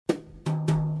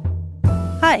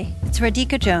Hi, it's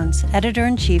Radhika Jones,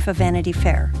 Editor-in-Chief of Vanity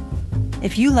Fair.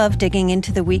 If you love digging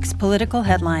into the week's political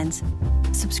headlines,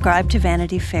 subscribe to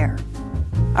Vanity Fair.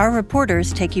 Our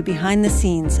reporters take you behind the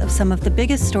scenes of some of the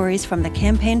biggest stories from the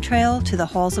campaign trail to the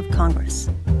halls of Congress.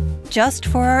 Just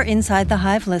for our Inside the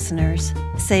Hive listeners,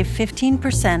 save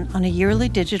 15% on a yearly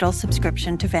digital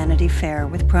subscription to Vanity Fair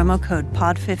with promo code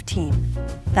POD15.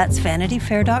 That's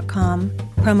vanityfair.com,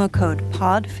 promo code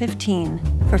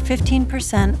POD15 for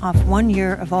 15% off 1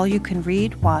 year of all you can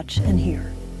read, watch, and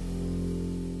hear.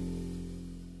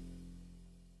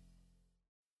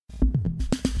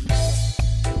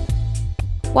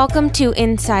 Welcome to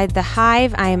Inside the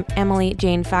Hive. I'm Emily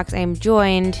Jane Fox. I am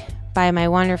joined by my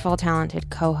wonderful, talented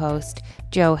co-host,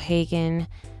 Joe Hagan.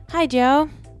 Hi, Joe.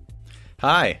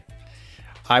 Hi.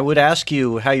 I would ask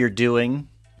you how you're doing,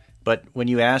 but when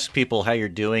you ask people how you're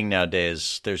doing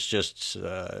nowadays, there's just,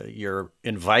 you're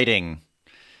inviting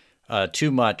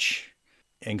too much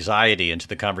anxiety into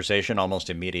the conversation almost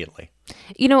immediately.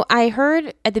 You know, I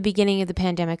heard at the beginning of the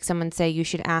pandemic someone say you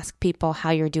should ask people how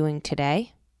you're doing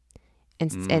today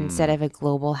instead of a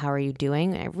global how are you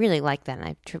doing. I really like that,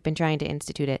 and I've been trying to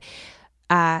institute it.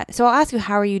 So I'll ask you,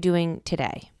 how are you doing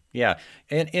today? Yeah,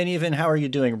 and even how are you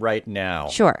doing right now?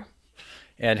 Sure.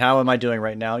 And how am I doing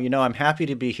right now? You know, I'm happy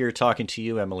to be here talking to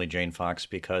you, Emily Jane Fox,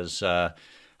 because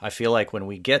I feel like when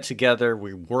we get together,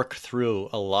 we work through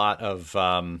a lot of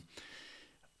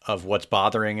what's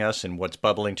bothering us and what's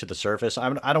bubbling to the surface.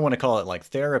 I don't want to call it like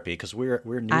therapy, because we're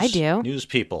news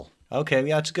people. Okay,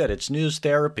 yeah, it's good. It's news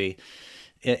therapy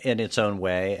in its own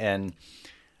way. And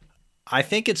I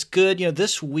think it's good. You know,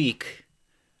 this week,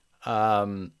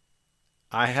 I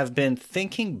have been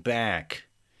thinking back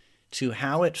to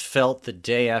how it felt the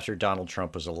day after Donald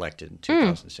Trump was elected in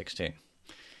 2016.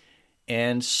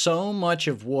 And so much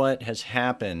of what has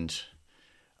happened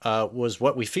was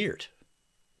what we feared,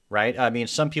 right? I mean,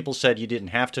 some people said you didn't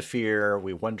have to fear.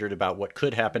 We wondered about what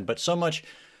could happen. But so much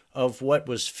of what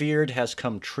was feared has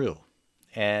come true.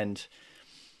 And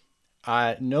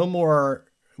no more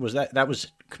was that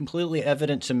was completely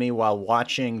evident to me while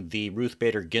watching the Ruth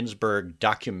Bader Ginsburg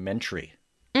documentary.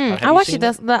 I watched it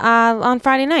on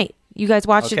Friday night. You guys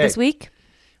watched it this week?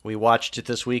 We watched it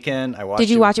this weekend. Did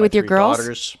you watch it with your girls?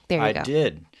 Daughters. There you go. I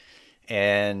did.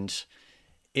 And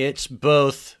it's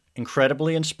both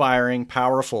incredibly inspiring,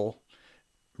 powerful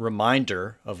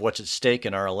reminder of what's at stake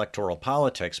in our electoral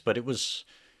politics, but it was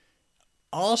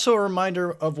also a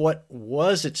reminder of what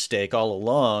was at stake all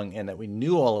along, and that we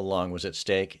knew all along was at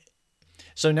stake.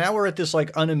 So now we're at this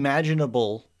like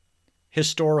unimaginable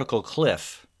historical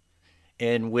cliff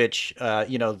in which,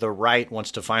 the right wants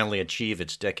to finally achieve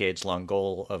its decades-long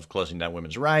goal of closing down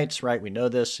women's rights, right? We know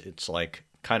this. It's like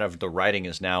kind of the writing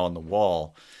is now on the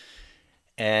wall.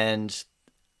 And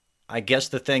I guess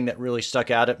the thing that really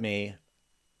stuck out at me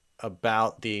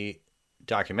about the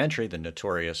documentary, the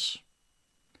notorious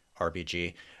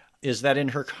RBG, is that in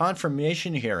her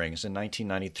confirmation hearings in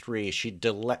 1993, she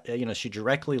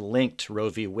directly linked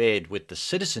Roe v. Wade with the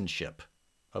citizenship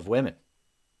of women,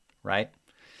 right?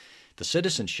 The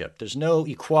citizenship. There's no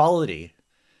equality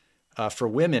for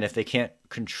women if they can't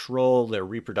control their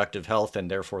reproductive health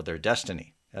and therefore their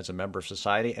destiny as a member of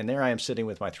society. And there I am sitting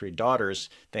with my 3 daughters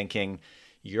thinking,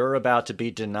 you're about to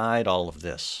be denied all of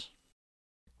this.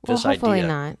 Well, hopefully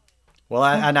not. Well,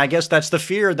 I guess that's the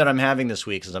fear that I'm having this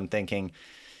week, is I'm thinking,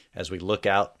 as we look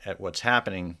out at what's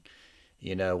happening,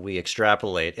 we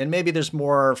extrapolate. And maybe there's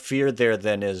more fear there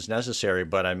than is necessary,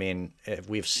 but I mean,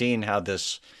 we've seen how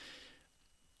this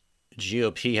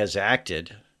GOP has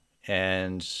acted,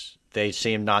 and they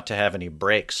seem not to have any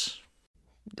brakes.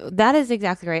 That is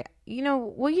exactly right. You know,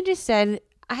 what you just said,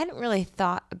 I hadn't really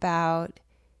thought about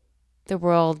the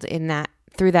world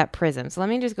through that prism. So let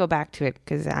me just go back to it,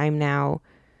 because I'm now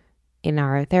in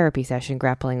our therapy session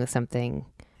grappling with something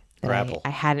that I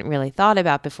hadn't really thought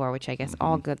about before, which I guess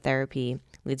all good therapy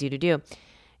leads you to do.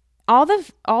 All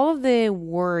of the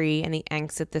worry and the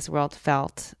angst that this world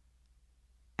felt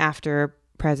after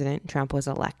President Trump was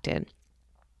elected,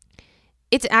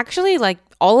 it's actually like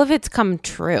all of it's come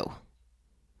true,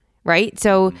 right?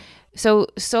 So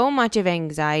much of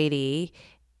anxiety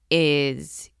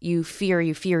is you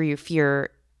fear,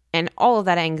 and all of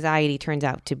that anxiety turns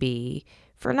out to be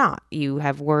for naught. You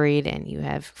have worried and you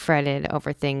have fretted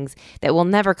over things that will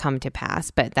never come to pass,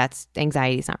 but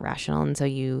anxiety is not rational. And so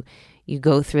you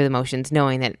go through the motions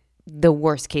knowing that the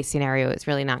worst case scenario is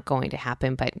really not going to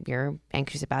happen, but you're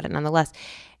anxious about it nonetheless.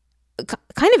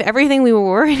 Kind of everything we were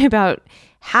worried about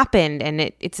happened, and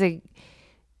it's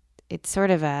sort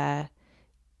of a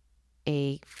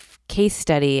case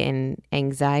study in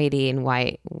anxiety and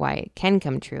why it can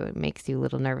come true. It makes you a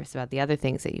little nervous about the other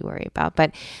things that you worry about.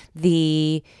 But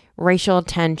the racial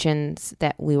tensions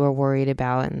that we were worried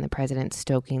about and the president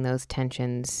stoking those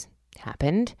tensions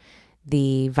happened.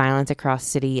 The violence across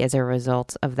city as a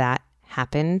result of that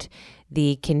happened.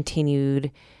 The continued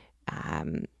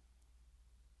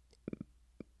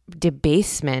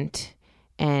debasement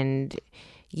and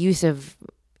use of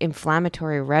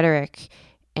inflammatory rhetoric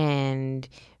and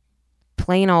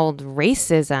plain old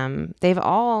racism, they've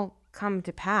all come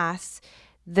to pass.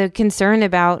 The concern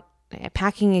about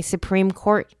packing a Supreme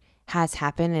Court has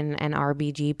happened, and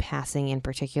RBG passing in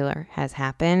particular has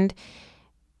happened.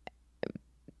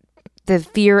 The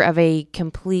fear of a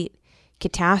complete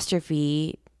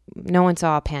catastrophe, no one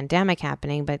saw a pandemic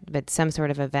happening, but some sort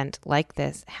of event like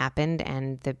this happened,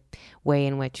 and the way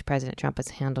in which President Trump has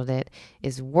handled it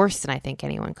is worse than I think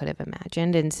anyone could have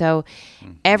imagined. And so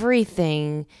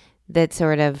everything that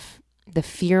sort of the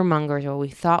fear mongers, or we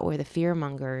thought were the fear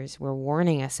mongers, were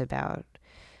warning us about,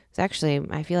 it's actually,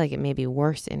 I feel like it may be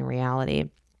worse in reality.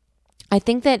 I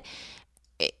think that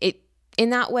it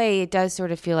in that way, it does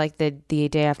sort of feel like the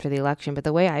day after the election, but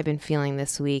the way I've been feeling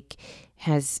this week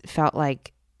has felt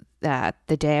like the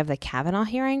day of the Kavanaugh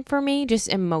hearing for me, just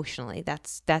emotionally.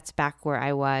 That's back where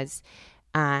I was.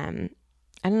 I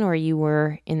don't know where you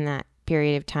were in that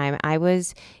period of time. I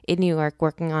was in New York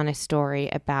working on a story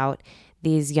about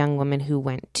these young women who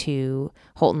went to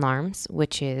Holton Arms,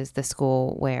 which is the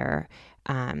school where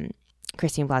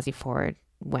Christine Blasey Ford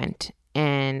went.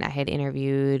 And I had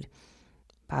interviewed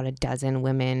about a dozen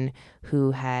women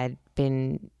who had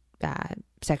been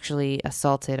sexually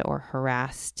assaulted or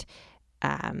harassed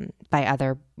by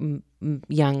other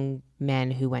young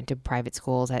men who went to private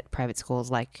schools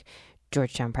like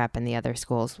Georgetown Prep and the other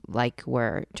schools like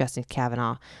where Justice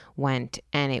Kavanaugh went.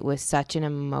 And it was such an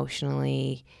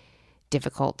emotionally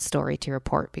difficult story to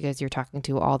report, because you're talking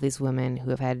to all these women who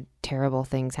have had terrible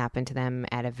things happen to them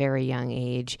at a very young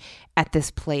age at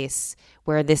this place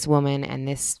where this woman and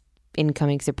this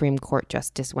incoming Supreme Court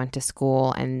justice went to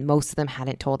school, and most of them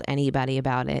hadn't told anybody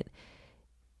about it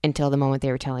until the moment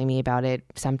they were telling me about it,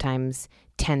 sometimes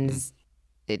decades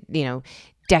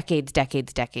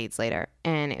later.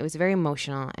 And it was very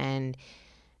emotional, and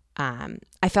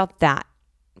I felt that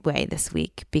way this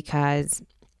week, because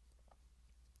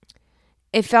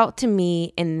it felt to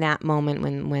me in that moment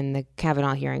when the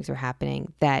Kavanaugh hearings were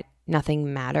happening that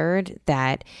nothing mattered,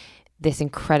 that this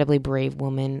incredibly brave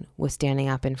woman was standing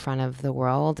up in front of the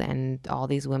world, and all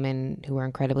these women who were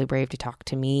incredibly brave to talk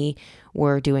to me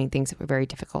were doing things that were very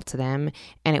difficult to them,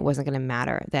 and it wasn't going to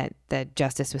matter, that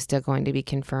justice was still going to be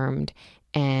confirmed,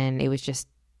 and it was just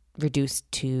reduced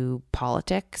to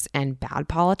politics, and bad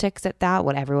politics at that.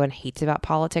 What everyone hates about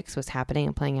politics was happening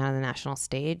and playing out on the national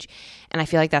stage. And I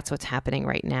feel like that's what's happening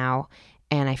right now.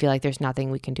 And I feel like there's nothing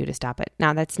we can do to stop it.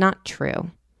 Now, that's not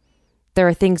true. There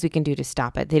are things we can do to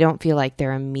stop it. They don't feel like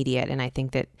they're immediate. And I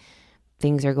think that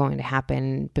things are going to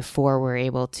happen before we're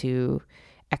able to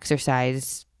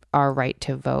exercise our right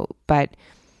to vote. But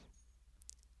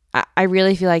I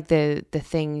really feel like the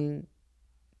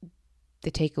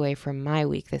takeaway from my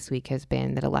week this week has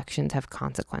been that elections have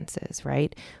consequences,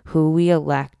 right? Who we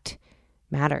elect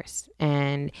matters.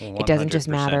 And 100%. It doesn't just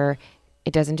matter.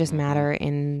 It doesn't just matter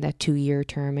in the 2-year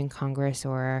term in Congress,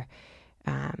 or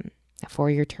a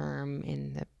 4-year term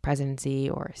in the presidency,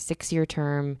 or a 6-year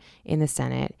term in the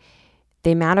Senate.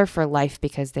 They matter for life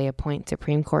because they appoint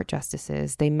Supreme Court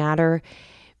justices. They matter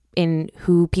in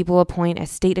who people appoint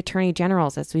as state attorney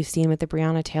generals, as we've seen with the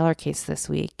Breonna Taylor case this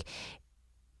week.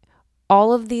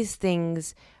 All of these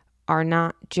things are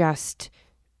not just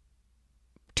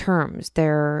terms.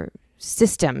 They're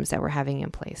systems that we're having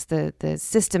in place. The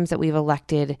systems that we've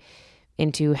elected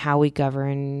into how we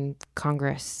govern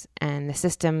Congress, and the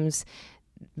systems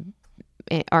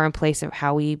are in place of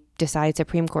how we decide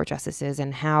Supreme Court justices,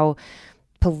 and how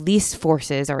police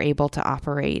forces are able to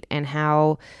operate, and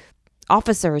how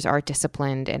officers are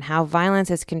disciplined, and how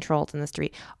violence is controlled in the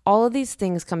street. All of these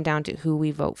things come down to who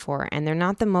we vote for, and they're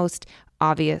not the most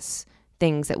obvious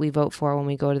things that we vote for when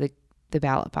we go to the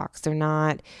ballot box. They're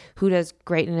not who does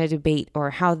great in a debate, or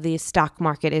how the stock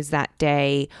market is that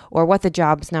day, or what the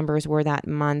jobs numbers were that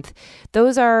month.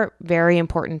 Those are very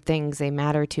important things. They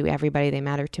matter to everybody. They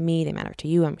matter to me. They matter to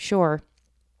you, I'm sure.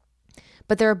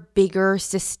 But there are bigger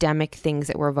systemic things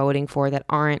that we're voting for that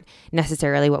aren't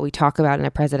necessarily what we talk about in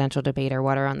a presidential debate, or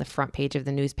what are on the front page of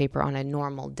the newspaper on a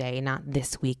normal day, not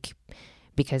this week,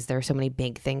 because there are so many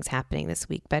big things happening this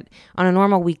week. But on a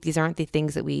normal week, these aren't the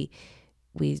things that we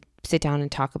sit down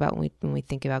and talk about when we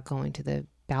think about going to the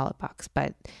ballot box.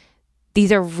 But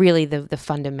these are really the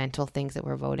fundamental things that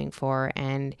we're voting for.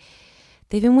 And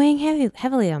they've been weighing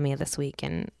heavily on me this week.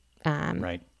 And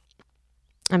Right.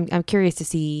 I'm curious to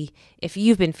see if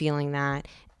you've been feeling that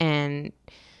and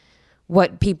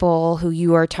what people who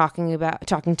you are talking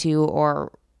to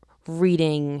or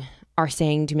reading are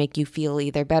saying to make you feel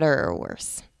either better or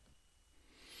worse.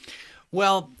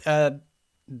 Well, the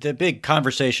big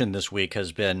conversation this week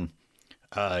has been,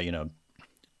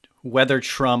 whether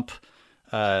Trump,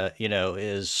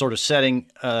 is sort of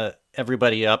setting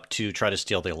everybody up to try to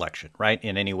steal the election, right?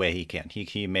 In any way he can.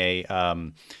 He may,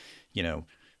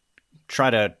 try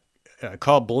to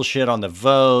call bullshit on the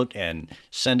vote and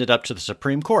send it up to the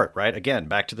Supreme Court, right? Again,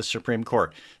 back to the Supreme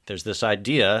Court. There's this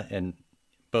idea, and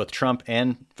both Trump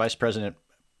and Vice President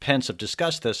Pence have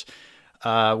discussed this.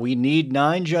 We need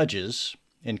 9 judges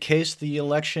in case the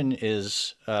election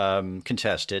is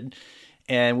contested,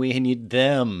 and we need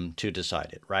them to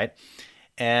decide it, right?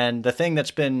 And the thing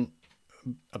that's been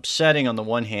upsetting on the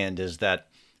one hand is that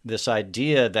this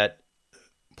idea that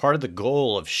part of the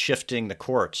goal of shifting the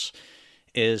courts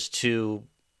is to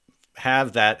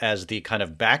have that as the kind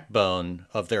of backbone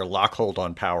of their lockhold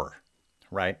on power,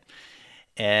 right?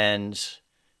 And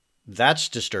that's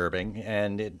disturbing,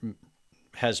 and it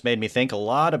has made me think a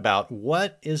lot about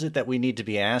what is it that we need to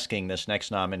be asking this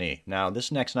next nominee. Now,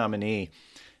 this next nominee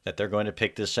that they're going to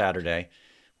pick this Saturday,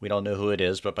 we don't know who it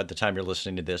is, but by the time you're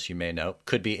listening to this, you may know.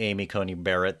 Could be Amy Coney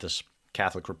Barrett, this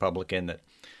Catholic Republican that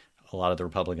a lot of the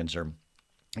Republicans are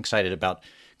excited about.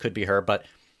 Could be her, but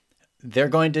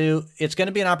it's going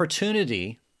to be an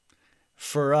opportunity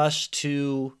for us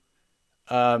to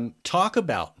talk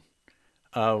about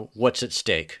what's at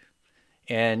stake.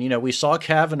 And, we saw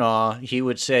Kavanaugh. He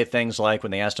would say things like,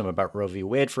 when they asked him about Roe v.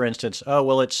 Wade, for instance, oh,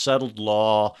 well, it's settled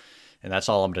law. And that's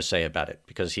all I'm going to say about it,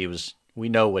 because we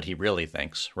know what he really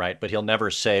thinks, right? But he'll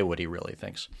never say what he really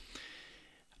thinks.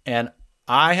 And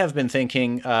I have been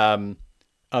thinking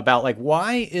about,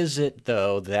 why is it,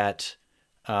 though, that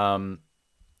Trump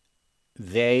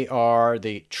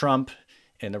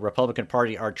and the Republican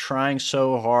Party are trying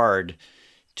so hard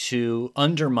to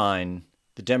undermine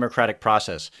the democratic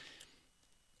process?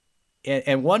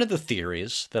 And one of the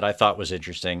theories that I thought was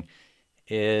interesting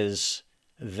is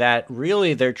that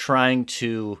really they're trying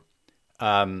to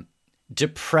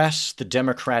depress the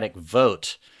democratic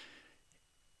vote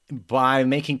by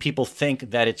making people think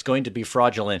that it's going to be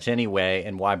fraudulent anyway,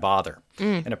 and why bother?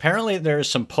 And apparently there is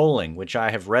some polling, which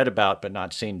I have read about but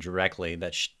not seen directly,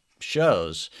 that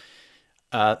shows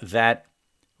that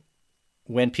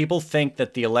when people think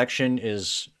that the election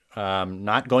is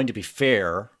not going to be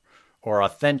fair or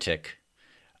authentic,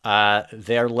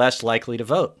 they're less likely to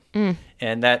vote.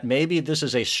 And that maybe this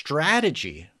is a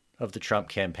strategy of the Trump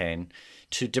campaign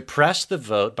to depress the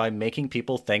vote by making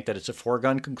people think that it's a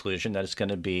foregone conclusion that it's going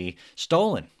to be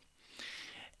stolen.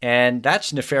 And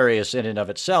that's nefarious in and of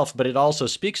itself, but it also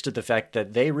speaks to the fact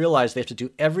that they realize they have to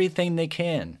do everything they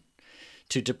can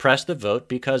to depress the vote,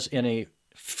 because in a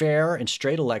fair and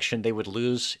straight election, they would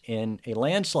lose in a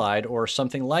landslide or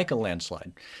something like a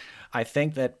landslide. I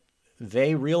think that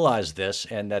they realize this,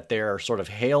 and that their sort of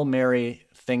Hail Mary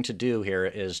thing to do here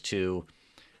is to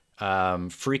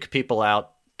freak people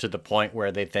out to the point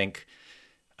where they think,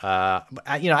 I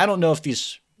don't know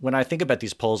if when I think about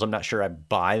these polls, I'm not sure I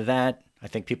buy that. I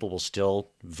think people will still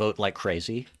vote like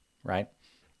crazy, right?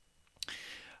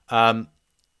 In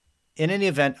any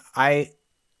event,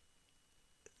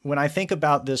 when I think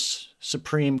about this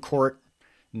Supreme Court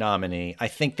nominee, I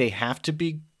think they have to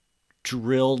be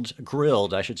grilled,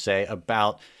 I should say,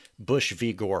 about Bush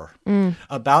v. Gore,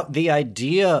 about the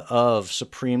idea of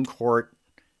Supreme Court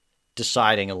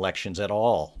deciding elections at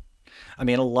all. I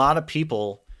mean, a lot of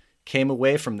people came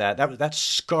away from that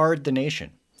scarred the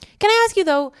nation. Can I ask you,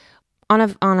 though, on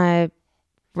a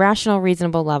rational,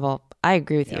 reasonable level, I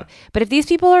agree with you. But if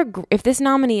if this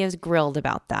nominee is grilled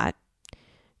about that,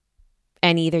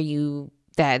 and either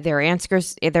their answer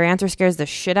scares the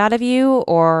shit out of you,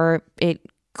 or it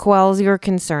quells your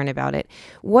concern about it,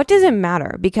 what does it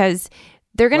matter? Because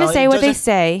they're going to say what they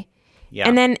say,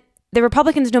 and then the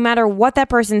Republicans, no matter what that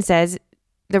person says,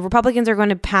 the Republicans are going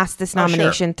to pass this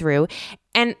nomination through.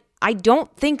 And I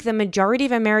don't think the majority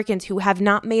of Americans who have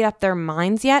not made up their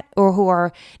minds yet, or who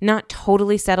are not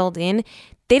totally settled in,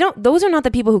 those are not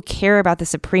the people who care about the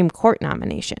Supreme Court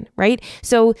nomination, right?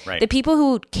 So the people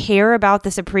who care about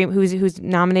the who's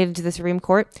nominated to the Supreme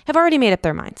Court have already made up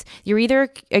their minds. You're either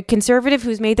a conservative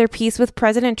who's made their peace with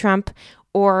President Trump,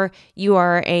 or you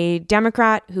are a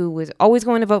Democrat who was always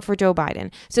going to vote for Joe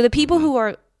Biden. So the people who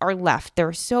are left, there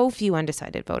are so few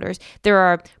undecided voters. There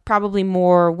are probably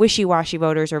more wishy-washy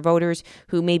voters, or voters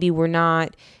who maybe were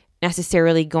not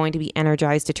necessarily going to be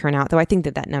energized to turn out, though I think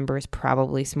that number is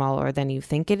probably smaller than you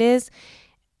think it is.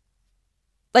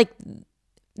 Like,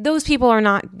 those people are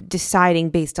not deciding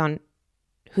based on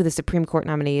who the Supreme Court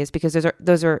nominee is, because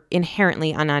those are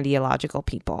inherently unideological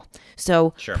people.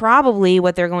 So probably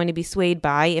what they're going to be swayed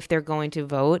by if they're going to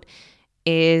vote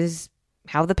is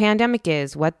how the pandemic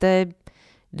is, what the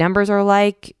numbers are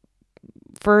like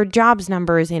for jobs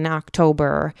numbers in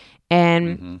October.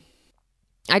 And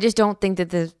I just don't think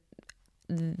that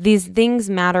these things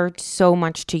matter so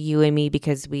much to you and me,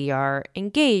 because we are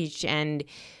engaged and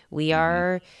we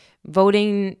are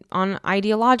voting on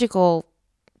ideological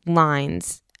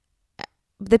lines.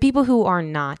 The people who are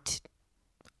not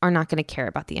going to care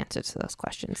about the answers to those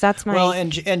questions. That's my... Well,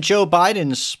 and Joe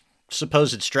Biden's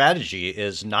supposed strategy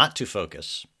is not to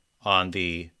focus on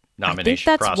the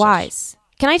nomination process. I think that's wise.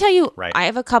 Can I tell you, Right. I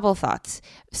have a couple thoughts.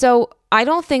 So I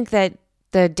don't think that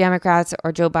the Democrats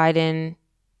or Joe Biden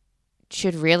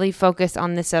should really focus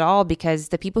on this at all, because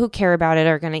the people who care about it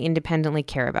are going to independently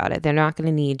care about it. They're not going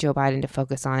to need Joe Biden to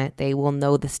focus on it. They will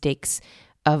know the stakes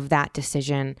of that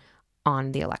decision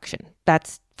on the election.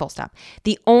 That's full stop.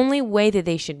 The only way that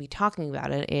they should be talking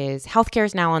about it is healthcare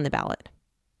is now on the ballot,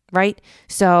 right?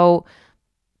 So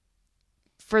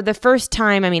for the first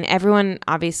time, I mean, everyone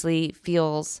obviously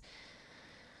feels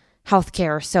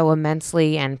healthcare so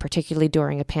immensely, and particularly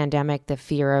during a pandemic, the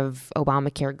fear of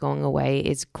Obamacare going away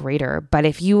is greater. But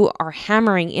if you are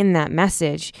hammering in that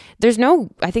message,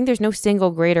 I think there's no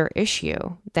single greater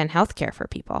issue than healthcare for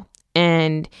people.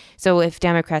 And so if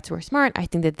Democrats were smart, I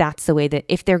think that that's the way that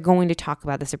if they're going to talk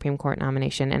about the Supreme Court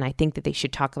nomination, and I think that they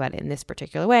should talk about it in this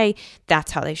particular way,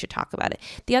 that's how they should talk about it.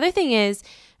 The other thing is,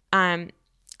 I've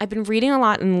been reading a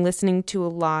lot and listening to a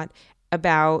lot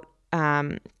about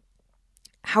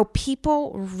how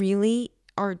people really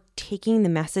are taking the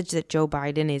message that Joe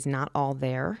Biden is not all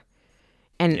there,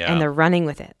 and they're running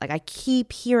with it. Like, I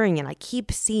keep hearing it, I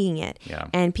keep seeing it,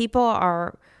 and people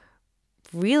are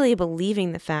really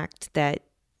believing the fact that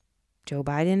Joe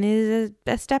Biden is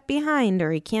a step behind,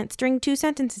 or he can't string two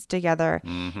sentences together.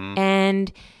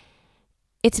 And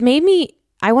it's made me,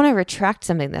 I want to retract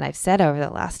something that I've said over the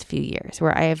last few years,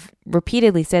 where I have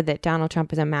repeatedly said that Donald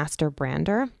Trump is a master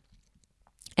brander.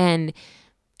 And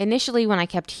initially when I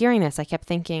kept hearing this, I kept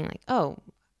thinking like, oh,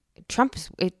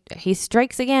 he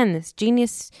strikes again. This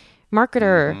genius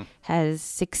marketer has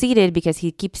succeeded because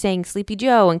he keeps saying Sleepy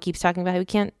Joe and keeps talking about how he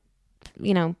can't,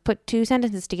 put two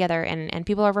sentences together, and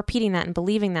people are repeating that and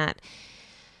believing that.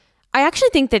 I actually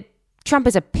think that Trump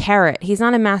is a parrot. He's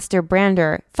not a master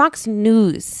brander. Fox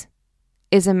News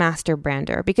is a master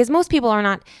brander, because most people are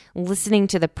not listening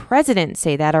to the president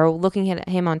say that or looking at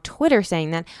him on Twitter saying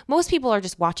that. Most people are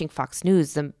just watching Fox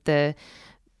News. The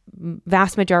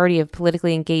vast majority of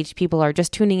politically engaged people are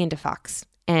just tuning into Fox.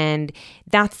 And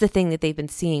that's the thing that they've been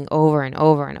seeing over and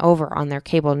over and over on their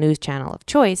cable news channel of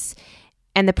choice.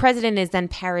 And the president is then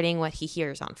parroting what he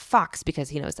hears on Fox, because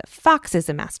he knows that Fox is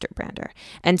a master brander.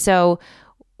 And so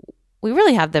we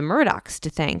really have the Murdochs to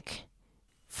thank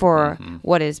for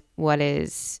what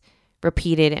is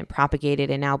repeated and propagated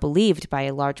and now believed by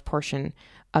a large portion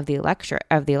of the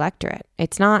electorate.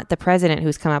 It's not the president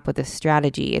who's come up with a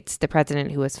strategy. It's the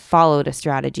president who has followed a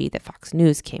strategy that Fox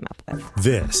News came up with.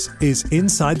 This is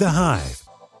Inside the Hive.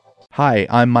 Hi,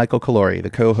 I'm Michael Calori, the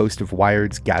co-host of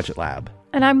Wired's Gadget Lab.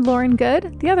 And I'm Lauren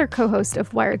Good, the other co-host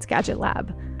of Wired's Gadget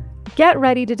Lab. Get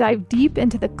ready to dive deep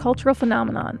into the cultural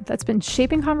phenomenon that's been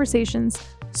shaping conversations,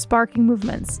 sparking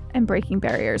movements, and breaking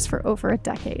barriers for over a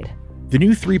decade. The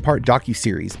new 3-part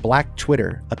docuseries, Black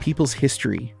Twitter, A People's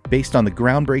History, based on the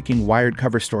groundbreaking Wired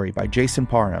cover story by Jason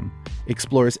Parham,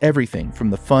 explores everything from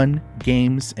the fun,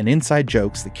 games, and inside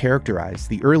jokes that characterize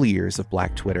the early years of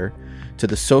Black Twitter to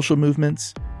the social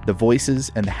movements, the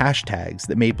voices, and the hashtags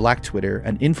that made Black Twitter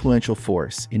an influential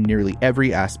force in nearly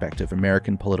every aspect of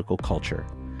American political culture.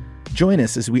 Join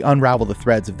us as we unravel the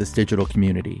threads of this digital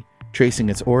community, tracing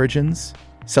its origins,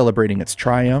 celebrating its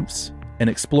triumphs, and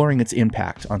exploring its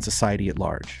impact on society at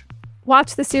large.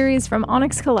 Watch the series from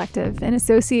Onyx Collective in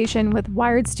association with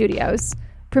Wired Studios,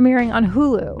 premiering on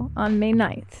Hulu on May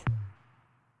 9th.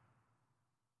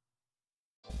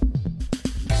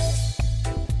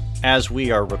 As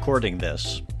we are recording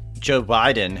this, Joe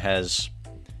Biden has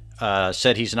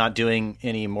said he's not doing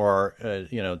any more,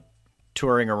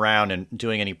 touring around and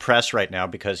doing any press right now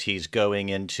because he's going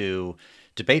into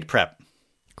debate prep.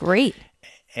 Great.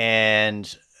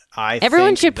 And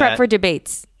everyone should prep for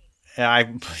debates.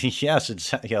 Yes,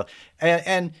 it's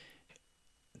and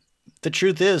the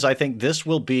truth is, I think this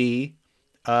will be,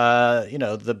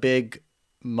 the big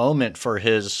moment for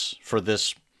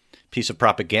this piece of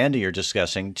propaganda you're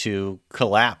discussing to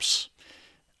collapse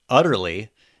utterly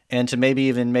and to maybe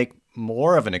even make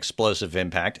more of an explosive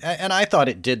impact. And I thought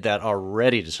it did that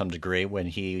already to some degree when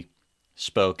he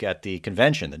spoke at the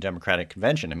convention, the Democratic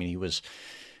convention. I mean, he was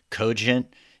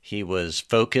cogent, he was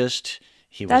focused,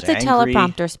 he was angry. That's a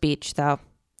teleprompter speech, though.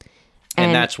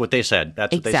 And that's what they said.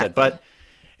 That's what exactly. they said.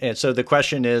 And so the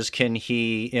question is, can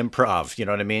he improv? You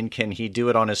know what I mean? Can he do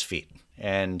it on his feet?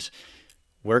 And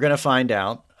we're going to find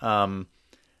out.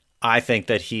 I think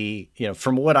that he,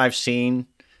 from what I've seen,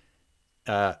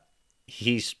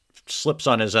 he slips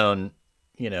on his own,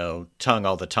 tongue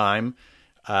all the time.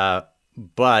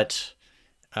 But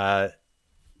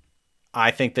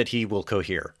I think that he will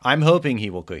cohere. I'm hoping he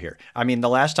will cohere. I mean, the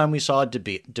last time we saw a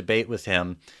debate with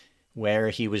him where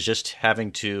he was just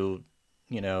having to,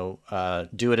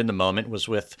 do it in the moment was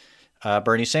with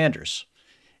Bernie Sanders.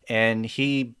 And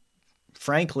he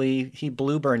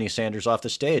blew Bernie Sanders off the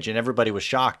stage, and everybody was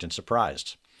shocked and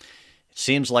surprised. It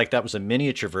seems like that was a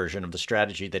miniature version of the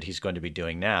strategy that he's going to be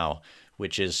doing now,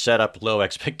 which is set up low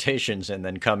expectations and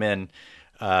then come in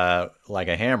like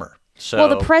a hammer. So, well,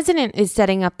 the president is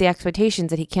setting up the expectations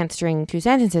that he can't string two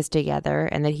sentences together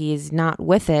and that he's not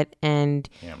with it and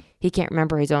he can't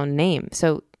remember his own name.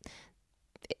 So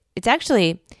it's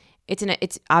obviously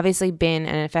been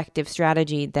an effective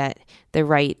strategy that the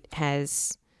right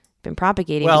has been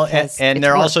propagating. Well, and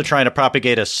they're also trying to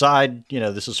propagate a side,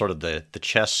 this is sort of the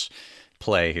chess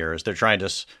play here, is they're trying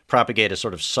to propagate a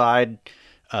sort of side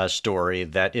story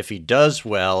that if he does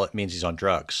well, it means he's on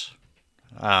drugs.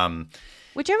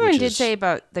 Which everyone did say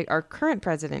about our current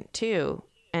president, too.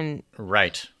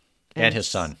 Right. And his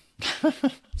son.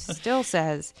 Still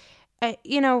says,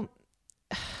 it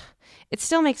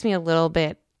still makes me a little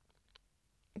bit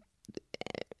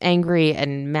angry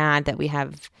and mad that we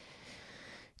have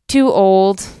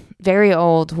two very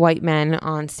old white men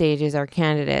on stage as our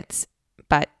candidates.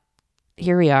 But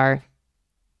here we are.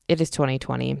 It is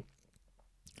 2020.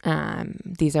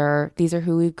 These are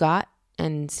who we've got.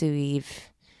 And so we've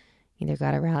either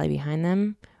got to rally behind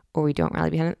them or we don't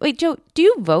rally behind them. Wait, Joe, do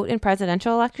you vote in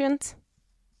presidential elections?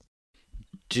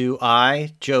 Do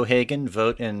I, Joe Hagan,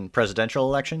 vote in presidential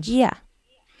elections? Yeah.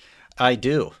 I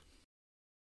do.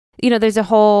 There's a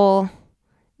whole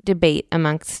debate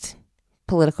amongst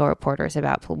political reporters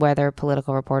about whether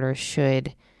political reporters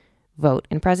should vote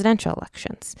in presidential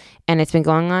elections. And it's been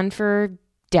going on for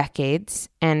decades.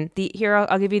 And here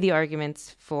I'll give you the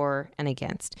arguments for and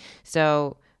against.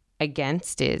 So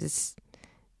against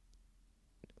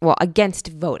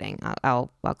voting. I'll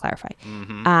clarify.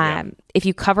 If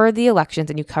you cover the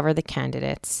elections and you cover the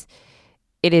candidates,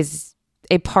 it is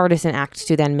a partisan act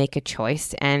to then make a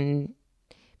choice. And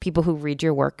people who read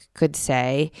your work could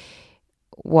say,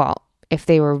 well, if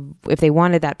they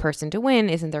wanted that person to win,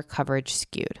 isn't their coverage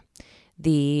skewed?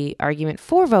 The argument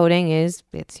for voting is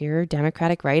it's your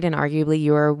democratic right, and arguably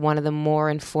you're one of the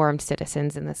more informed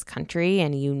citizens in this country,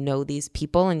 and you know these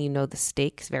people and you know the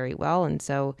stakes very well, and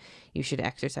so you should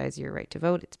exercise your right to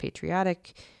vote. It's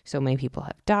patriotic. So many people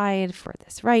have died for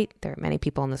this right. There are many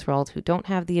people in this world who don't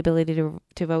have the ability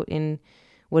to vote in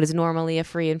what is normally a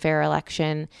free and fair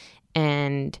election,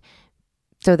 and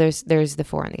so there's the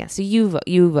for and against. So you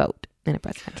vote in a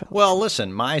presidential election. Well,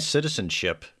 listen, my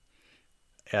citizenship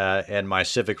and my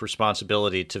civic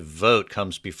responsibility to vote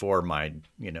comes before my,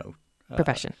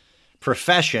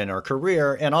 profession or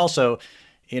career. And also,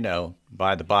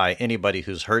 by the by, anybody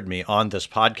who's heard me on this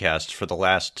podcast for the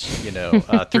last,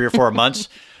 3 or 4 months,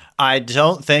 I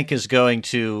don't think is going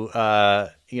to,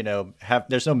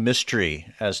 there's no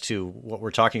mystery as to what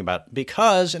we're talking about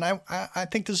because, and I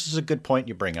think this is a good point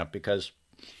you bring up because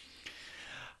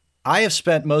I have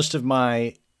spent most of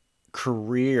my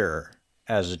career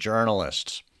as a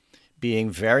journalist being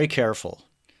very careful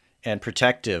and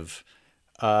protective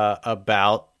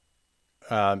about,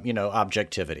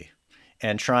 objectivity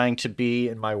and trying to be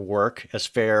in my work as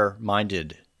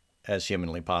fair-minded as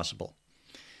humanly possible.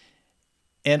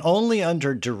 And only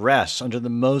under duress, under the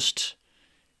most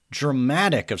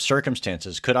dramatic of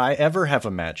circumstances, could I ever have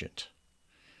imagined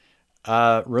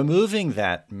removing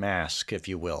that mask, if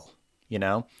you will,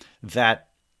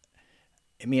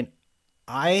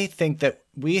 I think that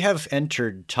we have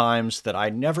entered times that I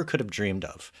never could have dreamed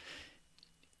of.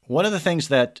 One of the things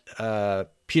that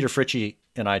Peter Fritchie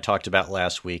and I talked about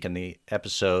last week in the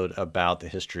episode about the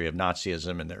history of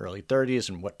Nazism in the early 30s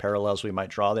and what parallels we might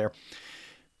draw there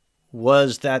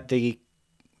was that the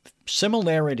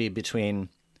similarity between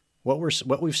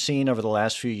what we've seen over the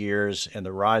last few years and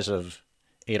the rise of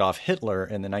Adolf Hitler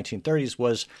in the 1930s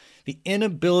was the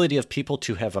inability of people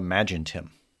to have imagined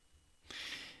him.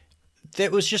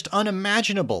 It was just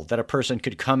unimaginable that a person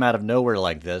could come out of nowhere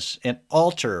like this and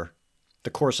alter the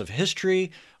course of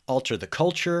history, alter the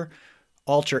culture,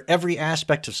 alter every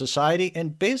aspect of society,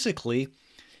 and basically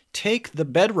take the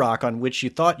bedrock on which you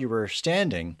thought you were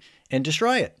standing and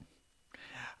destroy it.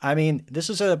 I mean, this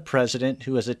is a president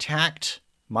who has attacked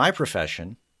my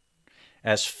profession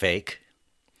as fake,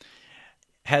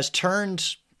 has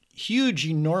turned huge,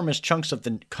 enormous chunks of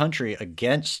the country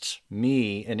against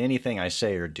me and anything I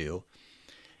say or do,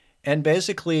 and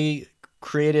basically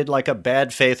created like a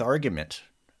bad faith argument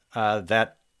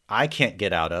that I can't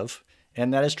get out of,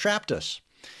 and that has trapped us.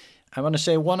 I want to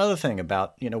say one other thing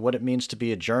about, what it means to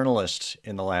be a journalist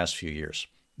in the last few years.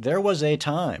 There was a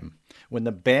time when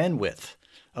the bandwidth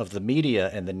of the media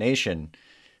and the nation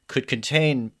could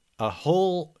contain a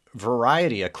whole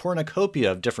variety, a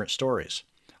cornucopia of different stories.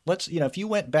 If you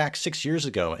went back 6 years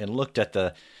ago and looked at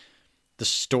the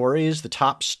stories, the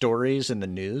top stories in the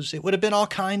news, it would have been all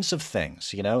kinds of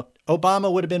things.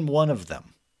 Obama would have been one of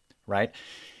them, right?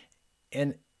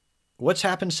 And what's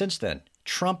happened since then?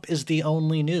 Trump is the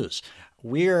only news.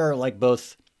 We're like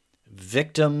both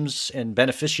victims and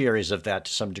beneficiaries of that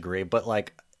to some degree,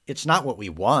 but it's not what we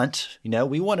want.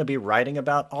 We want to be writing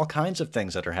about all kinds of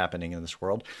things that are happening in this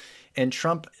world. And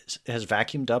Trump has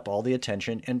vacuumed up all the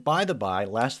attention. And by the by,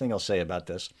 last thing I'll say about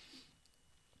this,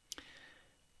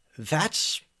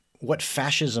 that's what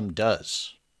fascism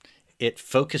does. It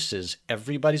focuses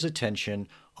everybody's attention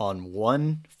on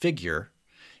one figure.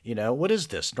 What is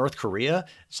this? North Korea?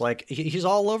 It's like he's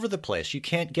all over the place. You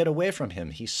can't get away from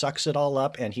him. He sucks it all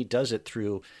up, and he does it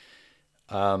through,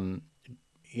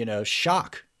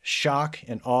 shock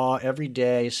and awe every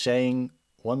day, saying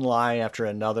one lie after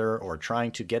another, or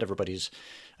trying to get everybody's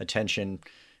attention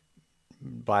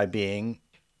by being,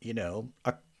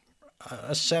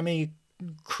 a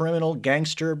semi-criminal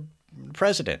gangster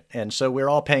president. And so we're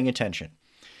all paying attention.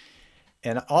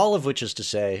 And all of which is to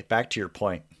say, back to your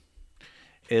point,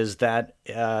 is that,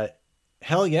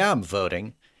 hell yeah, I'm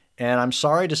voting. And I'm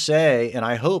sorry to say, and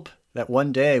I hope that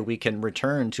one day we can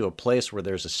return to a place where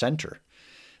there's a center,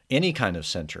 any kind of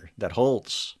center that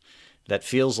holds, that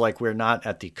feels like we're not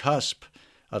at the cusp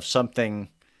of something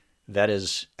that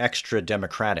is extra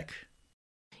democratic.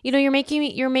 You're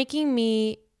making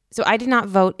me. So I did not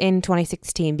vote in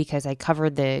 2016 because I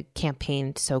covered the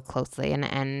campaign so closely,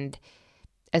 and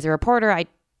as a reporter, I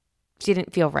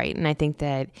didn't feel right. And I think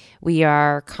that we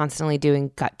are constantly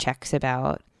doing gut checks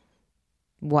about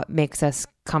what makes us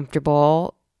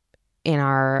comfortable in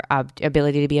our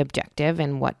ability to be objective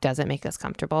and what doesn't make us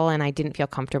comfortable. And I didn't feel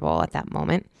comfortable at that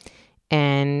moment.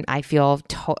 And I feel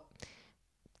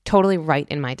totally right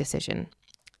in my decision.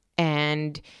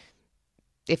 And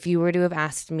if you were to have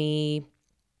asked me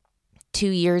 2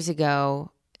 years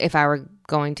ago if I were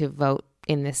going to vote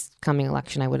in this coming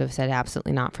election, I would have said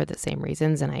absolutely not for the same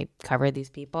reasons. And I covered these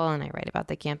people and I write about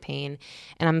the campaign.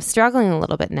 And I'm struggling a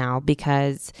little bit now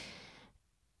because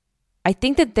I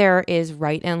think that there is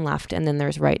right and left, and then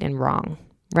there's right and wrong,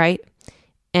 right?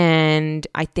 And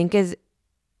I think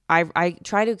I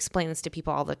try to explain this to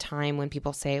people all the time when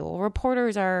people say, well,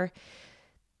 reporters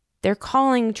they're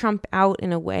calling Trump out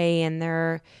in a way, and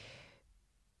they're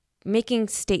making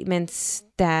statements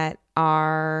that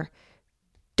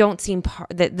seem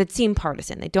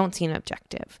partisan. They don't seem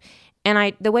objective.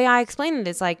 And the way I explain it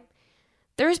is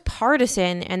there's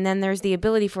partisan, and then there's the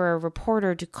ability for a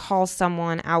reporter to call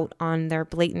someone out on their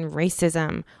blatant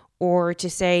racism, or to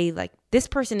say this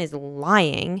person is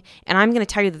lying, and I'm going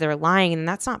to tell you that they're lying, and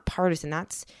that's not partisan.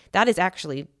 That is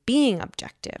actually being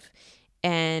objective.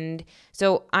 And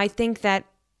so I think that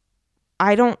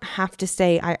I don't have to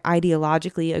say I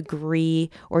ideologically agree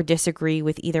or disagree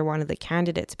with either one of the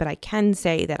candidates, but I can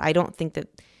say that I don't think that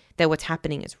what's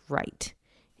happening is right.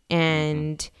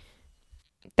 And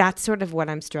that's sort of what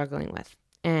I'm struggling with.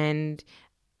 And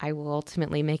I will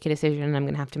ultimately make a decision, and I'm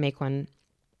going to have to make one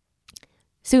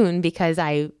soon because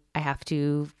I have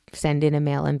to send in a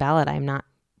mail-in ballot. I'm not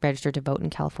registered to vote in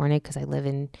California because I live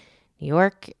in New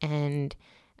York, and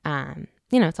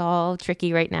it's all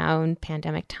tricky right now in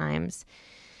pandemic times.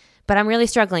 But I'm really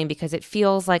struggling because it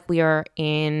feels like we are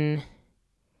in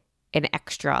an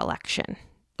extra election.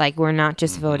 We're not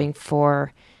just voting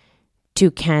for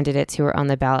two candidates who are on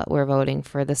the ballot. We're voting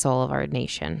for the soul of our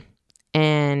nation.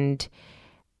 And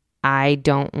I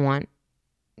don't want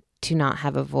to not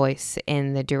have a voice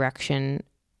in the direction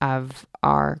of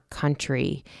our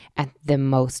country at the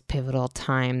most pivotal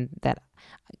time that,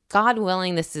 God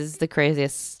willing, this is the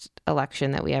craziest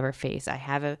election that we ever face. I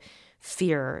have a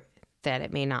fear that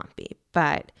it may not be,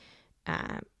 but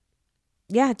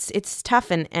it's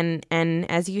tough. And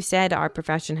as you said, our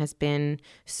profession has been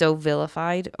so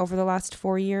vilified over the last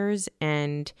 4 years,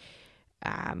 and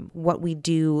what we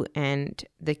do and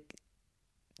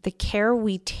the care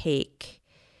we take,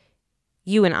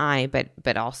 you and I,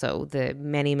 but also the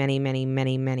many, many, many,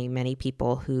 many, many, many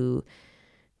people who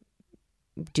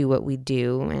do what we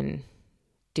do and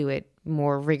do it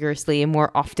more rigorously and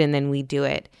more often than we do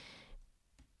it.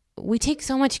 We take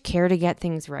so much care to get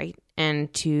things right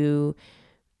and to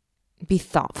be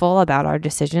thoughtful about our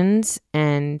decisions.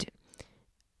 And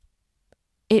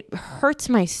it hurts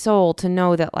my soul to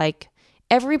know that like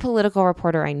every political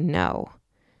reporter I know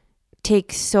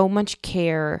takes so much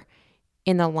care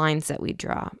in the lines that we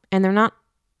draw. And they're not,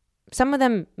 some of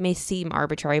them may seem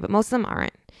arbitrary, but most of them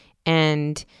aren't.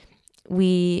 And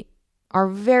we are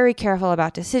very careful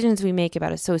about decisions we make,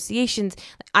 about associations.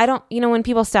 I don't, when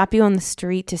people stop you on the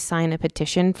street to sign a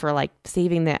petition for like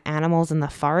saving the animals in the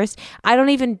forest, I don't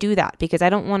even do that because I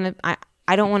don't want to,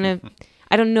 I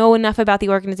don't know enough about the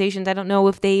organizations. I don't know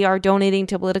if they are donating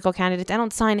to political candidates. I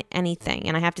don't sign anything.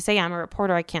 And I have to say, I'm a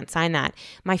reporter. I can't sign that.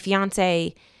 My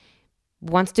fiance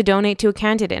wants to donate to a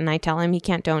candidate and I tell him he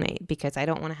can't donate because I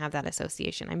don't want to have that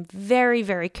association. I'm very,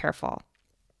 very careful.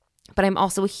 But I'm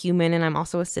also a human and I'm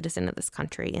also a citizen of this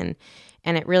country. And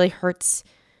it really hurts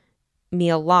me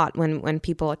a lot when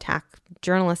people attack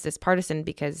journalists as partisan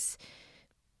because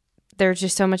there's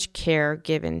just so much care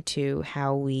given to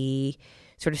how we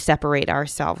sort of separate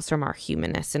ourselves from our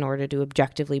humanness in order to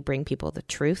objectively bring people the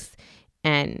truth.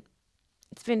 And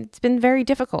it's been very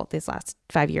difficult these last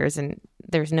 5 years, and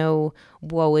there's no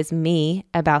woe is me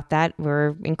about that.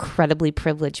 We're incredibly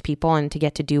privileged people, and to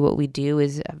get to do what we do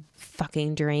is a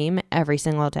fucking dream every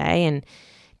single day, and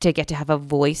to get to have a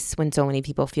voice when so many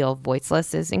people feel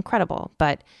voiceless is incredible.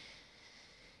 But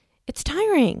it's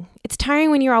tiring. It's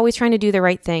tiring when you're always trying to do the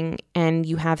right thing and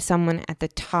you have someone at the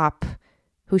top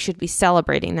who should be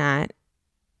celebrating that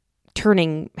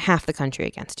turning half the country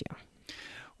against you.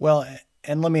 Well,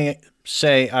 and let me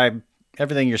say,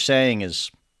 everything you're saying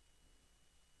is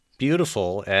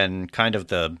beautiful and kind of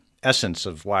the essence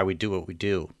of why we do what we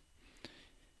do.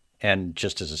 And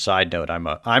just as a side note,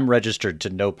 I'm registered to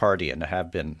no party and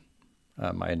have been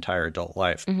my entire adult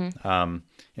life,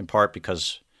 in part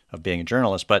because of being a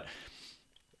journalist. But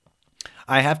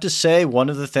I have to say, one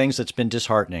of the things that's been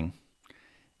disheartening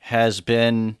has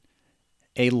been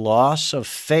a loss of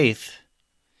faith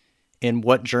in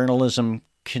what journalism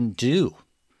can do.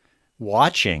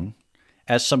 Watching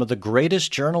as some of the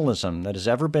greatest journalism that has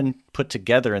ever been put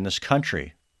together in this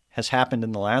country has happened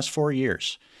in the last 4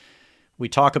 years. We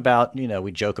talk about,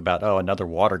 we joke about, another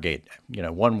Watergate,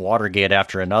 one Watergate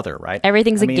after another, right?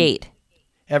 Everything's a gate.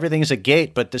 Everything's a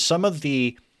gate, but some of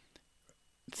the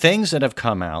things that have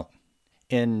come out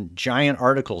in giant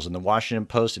articles in the Washington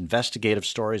Post, investigative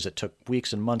stories that took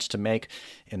weeks and months to make,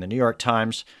 in the New York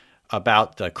Times,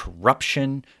 about the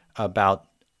corruption, about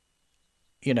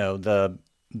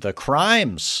the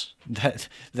crimes that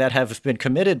have been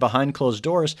committed behind closed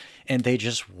doors, and they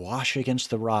just wash against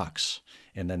the rocks,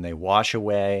 and then they wash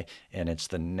away, and it's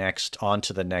on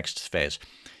to the next phase.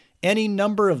 Any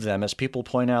number of them, as people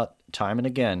point out time and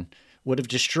again, would have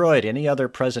destroyed any other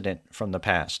president from the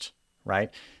past, right?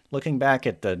 Looking back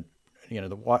at the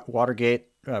Watergate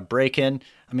break-in,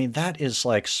 that is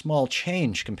like small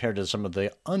change compared to some of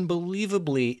the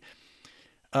unbelievably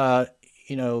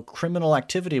criminal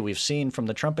activity we've seen from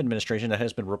the Trump administration that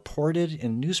has been reported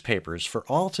in newspapers for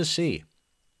all to see.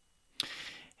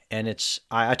 And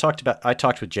I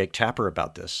talked with Jake Tapper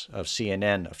about this of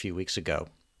CNN a few weeks ago.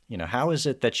 How is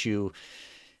it that you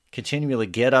continually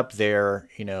get up there,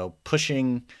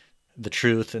 pushing the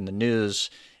truth in the news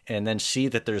and then see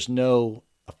that there's no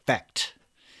effect?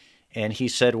 And he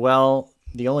said, well,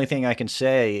 the only thing I can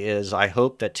say is I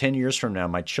hope that 10 years from now,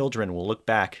 my children will look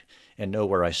back and know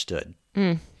where I stood.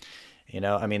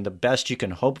 The best you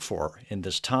can hope for in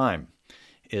this time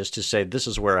is to say, this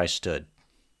is where I stood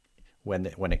when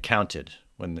it counted,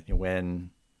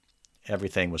 when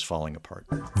everything was falling apart.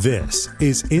 This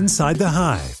is Inside the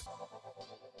Hive.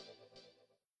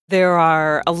 There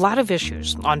are a lot of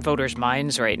issues on voters'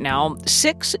 minds right now.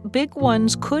 6 big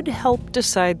ones could help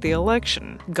decide the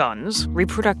election: guns,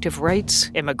 reproductive rights,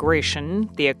 immigration,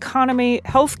 the economy,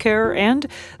 healthcare, and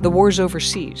the wars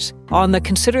overseas. On the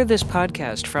Consider This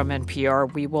podcast from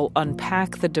NPR, we will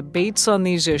unpack the debates on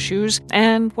these issues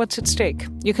and what's at stake.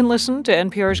 You can listen to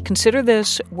NPR's Consider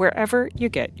This wherever you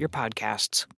get your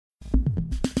podcasts.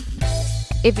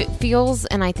 If it feels,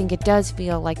 and I think it does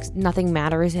feel, like nothing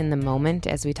matters in the moment,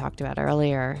 as we talked about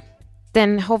earlier,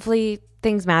 then hopefully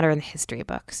things matter in the history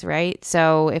books, right?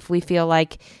 So if we feel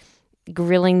like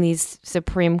grilling these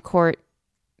Supreme Court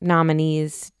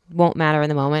nominees won't matter in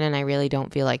the moment, and I really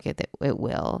don't feel like it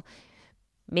will,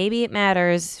 maybe it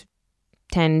matters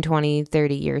 10, 20,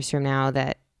 30 years from now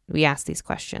that we ask these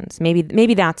questions.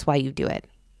 Maybe that's why you do it.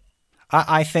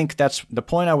 I think that's the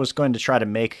point I was going to try to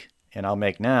make, and I'll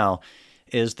make now,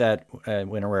 is that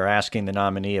when we're asking the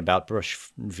nominee about Bush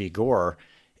v. Gore,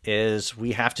 is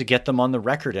we have to get them on the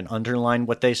record and underline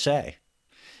what they say.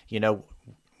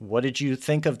 What did you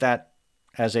think of that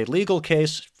as a legal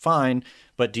case? Fine,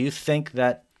 but do you think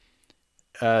that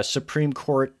Supreme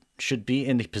Court should be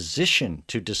in the position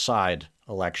to decide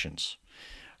elections?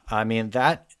 I mean,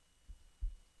 that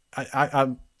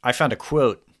I found a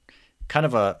quote, kind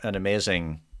of an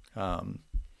amazing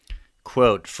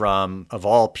quote from, of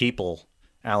all people,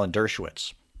 Alan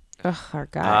Dershowitz. Oh, our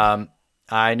God.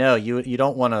 I know you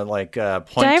don't want to point to him.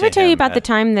 Did I ever tell you about the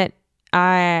time that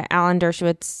Alan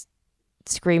Dershowitz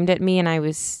screamed at me and I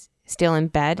was still in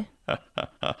bed? Did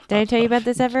I tell you about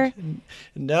this ever?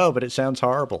 No, but it sounds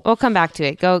horrible. We'll come back to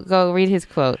it. Go read his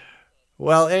quote.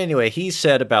 Well, anyway, he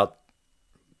said about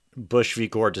Bush v.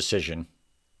 Gore decision,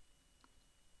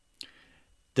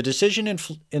 the decision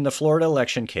in the Florida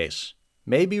election case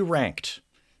may be ranked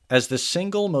as the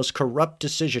single most corrupt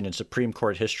decision in Supreme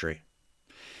Court history,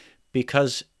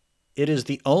 because it is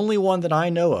the only one that I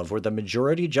know of where the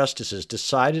majority justices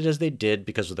decided as they did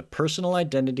because of the personal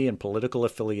identity and political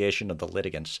affiliation of the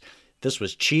litigants. This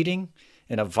was cheating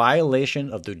and a violation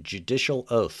of the judicial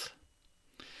oath.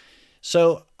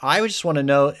 So I just want to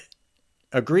know,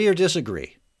 agree or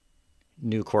disagree,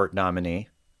 new court nominee?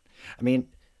 I mean,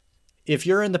 if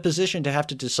you're in the position to have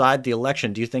to decide the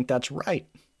election, do you think that's right?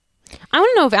 I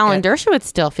want to know if Alan Dershowitz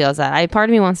still feels that. Part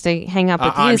of me wants to hang up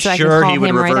with you so I can call him right up. I'm sure he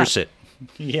would reverse it.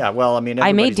 Yeah, well, I mean,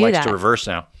 everybody likes to reverse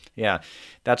now. Yeah,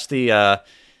 that's the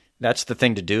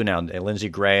thing to do now. Lindsey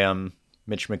Graham,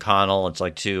 Mitch McConnell. It's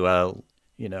like to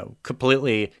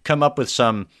completely come up with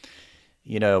some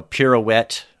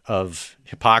pirouette of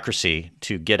hypocrisy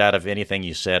to get out of anything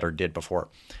you said or did before.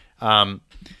 In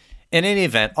any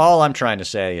event, all I'm trying to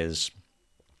say is,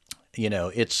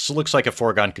 it looks like a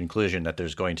foregone conclusion that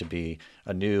there's going to be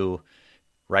a new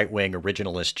right-wing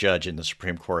originalist judge in the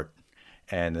Supreme Court,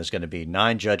 and there's going to be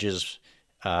 9 judges,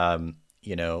 6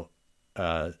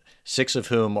 of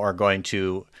whom are going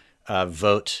to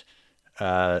vote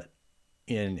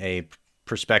in a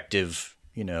prospective,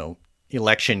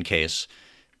 election case,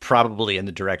 probably in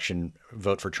the direction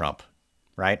vote for Trump,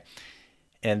 right?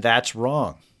 And that's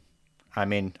wrong. I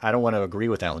mean, I don't want to agree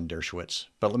with Alan Dershowitz,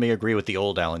 but let me agree with the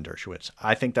old Alan Dershowitz.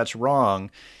 I think that's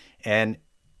wrong. And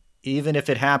even if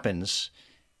it happens,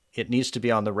 it needs to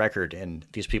be on the record. And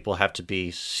these people have to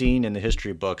be seen in the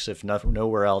history books, if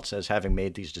nowhere else, as having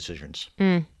made these decisions.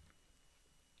 I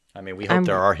mean, we hope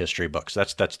there are history books.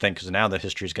 That's the thing, because now the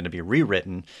history is going to be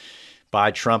rewritten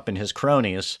by Trump and his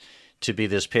cronies to be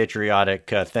this patriotic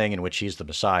thing in which he's the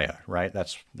Messiah, right?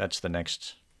 That's the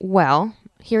next. Well,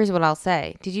 here's what I'll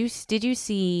say. Did you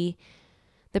see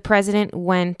the president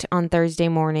went on Thursday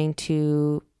morning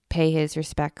to pay his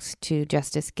respects to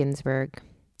Justice Ginsburg,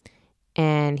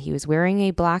 and he was wearing a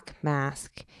black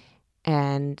mask,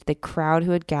 and the crowd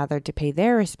who had gathered to pay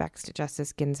their respects to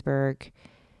Justice Ginsburg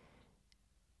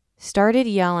started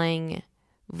yelling,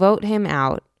 "Vote him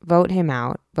out, vote him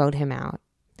out, vote him out."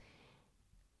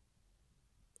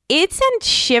 It sent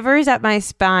shivers up my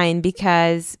spine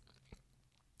because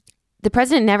the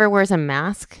president never wears a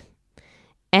mask,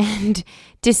 and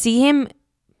to see him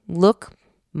look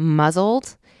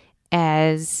muzzled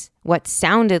as what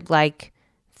sounded like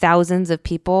thousands of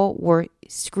people were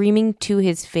screaming to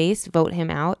his face, "Vote him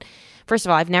out." First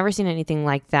of all, I've never seen anything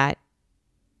like that.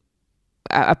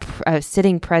 A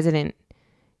sitting president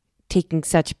taking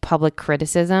such public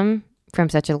criticism from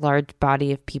such a large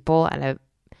body of people at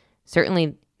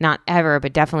certainly not ever,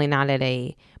 but definitely not at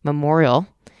a memorial.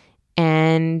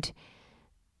 And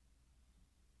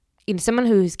someone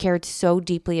who's cared so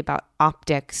deeply about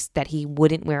optics that he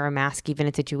wouldn't wear a mask even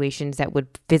in situations that would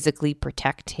physically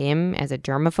protect him as a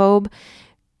germaphobe,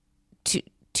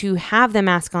 to have the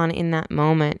mask on in that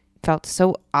moment felt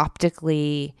so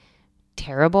optically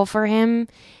terrible for him.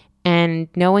 And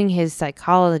knowing his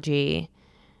psychology,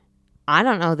 I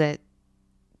don't know that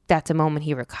that's a moment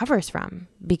he recovers from,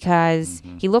 because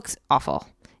he looks awful.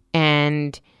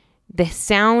 And the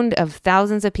sound of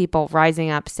thousands of people rising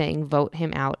up saying, "Vote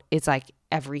him out," is like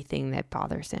everything that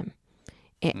bothers him.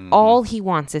 All he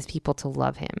wants is people to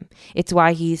love him. It's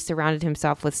why he's surrounded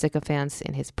himself with sycophants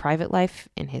in his private life,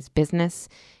 in his business,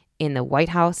 in the White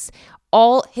House.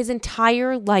 His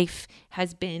entire life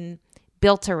has been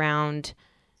built around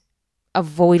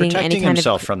avoiding protecting any kind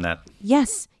himself of from that.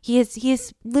 Yes, he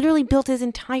has literally built his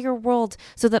entire world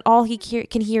so that all he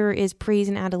can hear is praise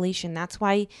and adulation. That's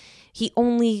why he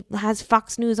only has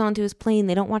Fox News onto his plane.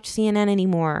 They don't watch CNN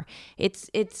anymore.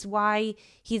 It's why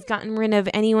he's gotten rid of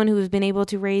anyone who has been able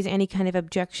to raise any kind of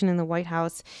objection in the White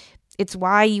House. It's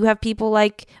why you have people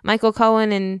like Michael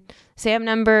Cohen and Sam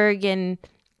Nunberg and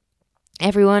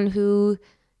everyone who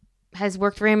has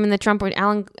worked for him in the Trump, or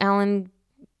Alan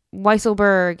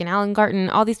Weisselberg and Alan Garten,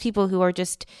 all these people who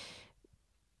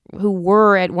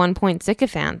were at one point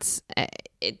sycophants.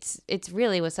 It's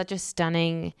really was such a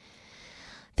stunning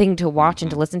thing to watch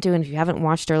and to listen to. And if you haven't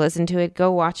watched or listened to it,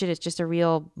 go watch it. It's just a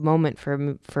real moment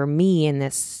for me in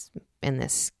this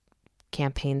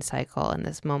campaign cycle and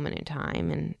this moment in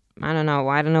time. And I don't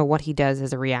know what he does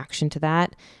as a reaction to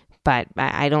that, but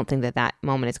I don't think that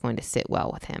moment is going to sit well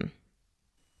with him.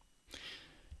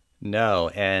 No,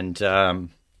 and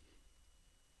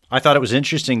I thought it was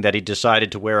interesting that he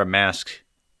decided to wear a mask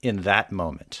in that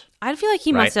moment. I feel like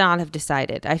he must not have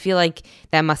decided. I feel like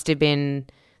that must have been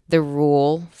the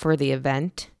rule for the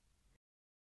event.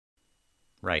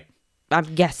 Right.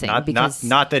 I'm guessing.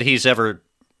 Not that he's ever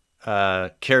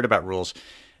cared about rules.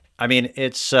 I mean,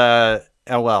 it's, that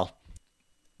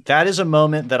is a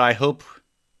moment that I hope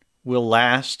will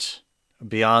last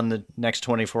beyond the next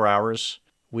 24 hours.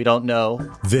 We don't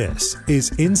know. This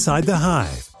is Inside the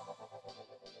Hive.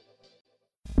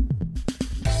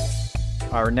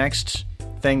 Our next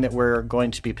thing that we're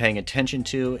going to be paying attention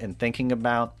to and thinking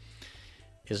about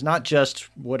is not just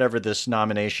whatever this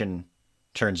nomination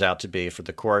turns out to be for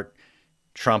the court.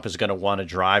 Trump is going to want to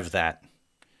drive that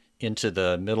into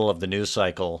the middle of the news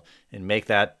cycle and make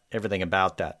that everything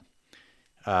about that.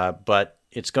 But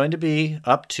it's going to be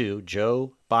up to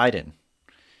Joe Biden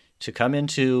to come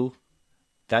into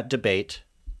that debate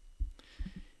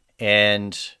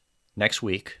and next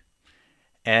week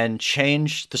and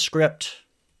change the script,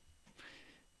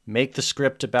 make the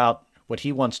script about what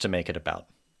he wants to make it about.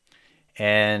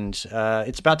 And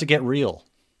it's about to get real.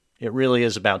 It really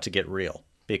is about to get real,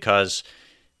 because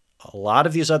a lot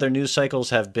of these other news cycles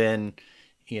have been,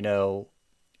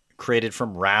 created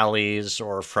from rallies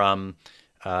or from,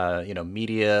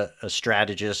 media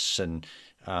strategists and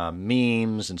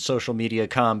memes and social media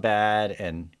combat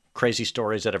and crazy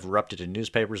stories that have erupted in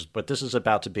newspapers. But this is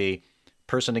about to be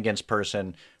person against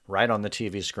person right on the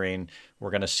TV screen.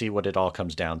 We're going to see what it all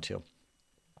comes down to.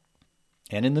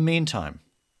 And in the meantime,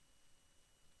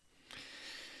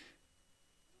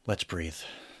 let's breathe.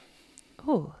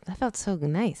 Oh, that felt so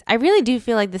nice. I really do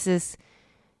feel like this has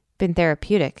been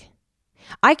therapeutic.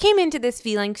 I came into this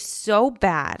feeling so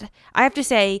bad. I have to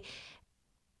say,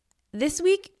 this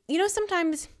week,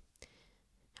 sometimes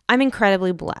I'm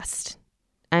incredibly blessed.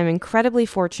 I'm incredibly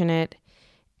fortunate.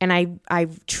 And I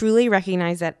truly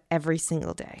recognize that every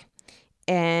single day.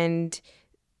 And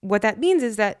what that means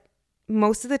is that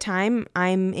most of the time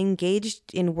I'm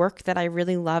engaged in work that I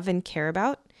really love and care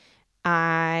about.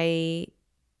 I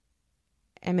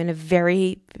am in a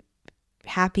very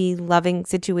happy, loving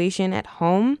situation at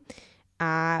home.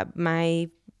 My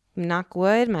knock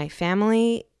wood, my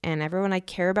family and everyone I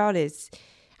care about is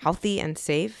healthy and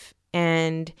safe.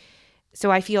 And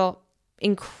so I feel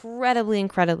incredibly,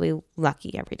 incredibly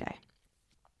lucky every day.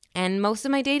 And most of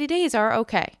my day-to-days are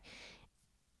okay.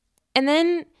 And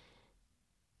then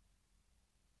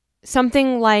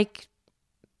something like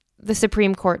the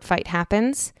Supreme Court fight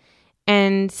happens,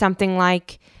 and something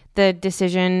like the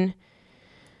decision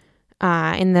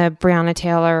in the Breonna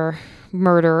Taylor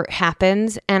murder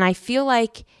happens, and I feel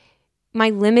like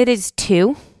my limit is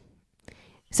 2.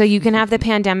 So you can have the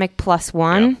pandemic plus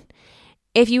 1. Yeah.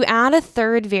 If you add a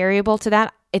third variable to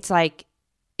that, it's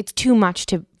too much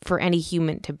for any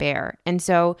human to bear. And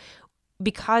so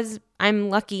because I'm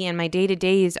lucky and my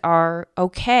day-to-days are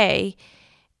okay,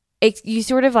 you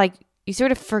sort of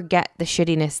forget the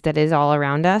shittiness that is all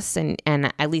around us. And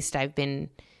at least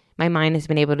my mind has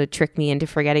been able to trick me into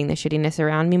forgetting the shittiness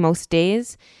around me most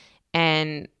days.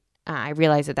 And I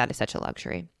realize that is such a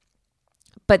luxury.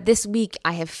 But this week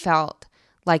I have felt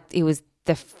like it was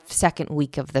the second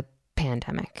week of the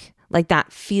pandemic, like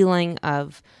that feeling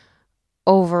of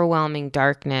overwhelming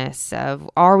darkness of,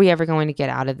 are we ever going to get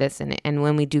out of this? And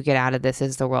when we do get out of this,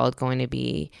 is the world going to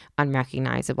be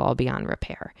unrecognizable beyond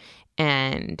repair?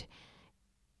 And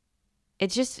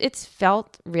it's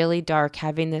felt really dark,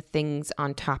 having the things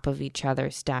on top of each other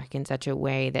stack in such a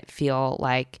way that feel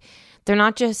like they're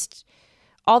not just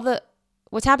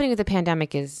what's happening with the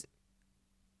pandemic is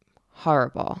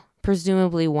horrible.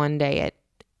 Presumably one day it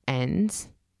ends,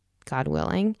 God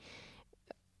willing.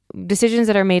 Decisions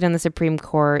that are made on the Supreme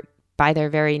Court by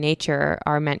their very nature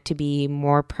are meant to be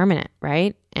more permanent,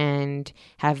 right? And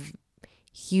have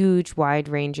huge,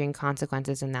 wide-ranging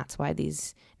consequences, and that's why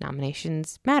these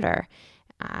nominations matter.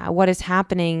 What is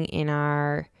happening in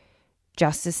our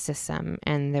justice system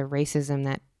and the racism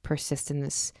that persists in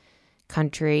this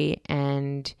country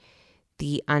and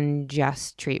the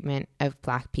unjust treatment of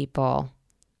Black people,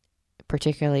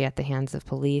 particularly at the hands of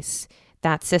police,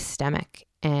 that's systemic.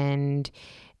 And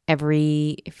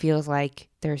it feels like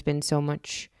there's been so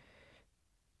much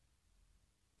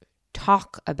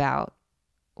talk about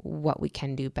what we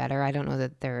can do better. I don't know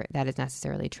that is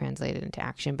necessarily translated into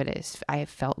action, but I have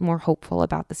felt more hopeful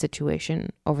about the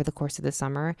situation over the course of the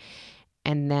summer.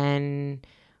 And then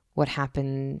what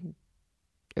happened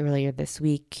earlier this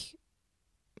week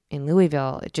in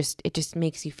Louisville, it just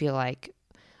makes you feel like,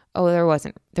 oh, there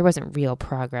wasn't real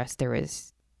progress. There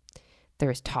was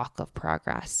talk of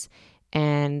progress.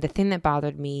 And the thing that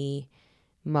bothered me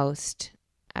most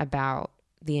about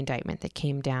the indictment that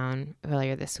came down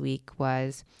earlier this week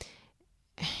was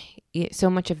so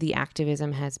much of the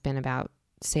activism has been about,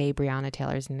 say, Breonna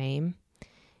Taylor's name,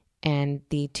 and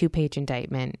the 2-page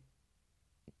indictment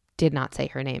did not say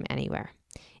her name anywhere.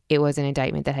 It was an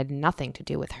indictment that had nothing to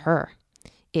do with her.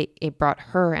 It brought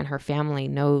her and her family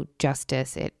no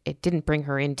justice. It didn't bring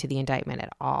her into the indictment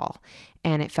at all.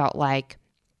 And it felt like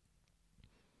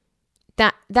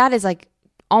that is like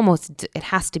almost, it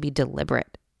has to be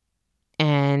deliberate.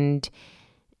 And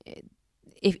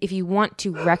if you want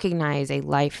to recognize a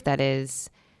life that is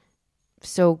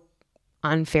so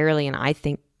unfairly and I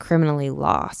think criminally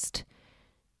lost,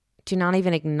 to not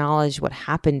even acknowledge what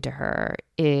happened to her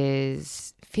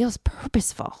feels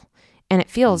purposeful. And it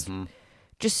feels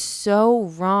just so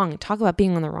wrong. Talk about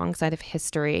being on the wrong side of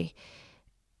history.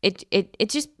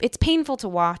 It's painful to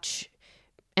watch.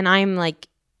 And I'm like,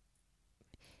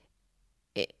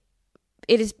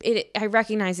 I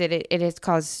recognize it has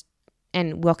caused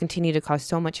and will continue to cause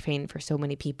so much pain for so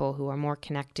many people who are more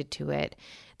connected to it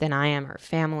than I am, her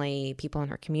family, people in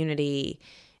her community.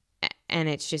 And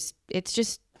it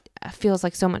feels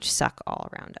like so much suck all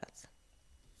around us.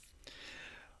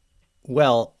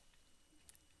 Well,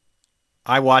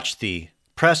 I watched the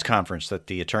press conference that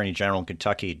the Attorney General in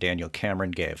Kentucky, Daniel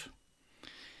Cameron, gave.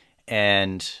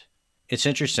 And it's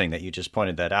interesting that you just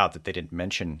pointed that out, that they didn't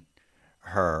mention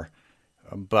her.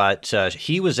 But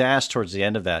he was asked towards the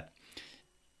end of that,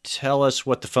 tell us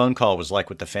what the phone call was like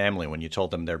with the family when you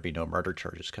told them there'd be no murder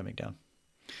charges coming down.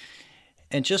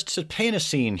 And just to paint a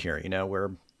scene here,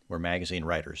 we're magazine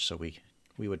writers, so we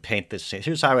would paint this scene.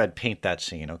 Here's how I'd paint that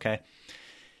scene, okay?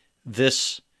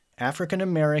 This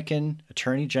African-American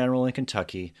Attorney General in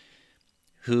Kentucky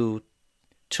who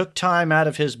took time out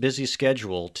of his busy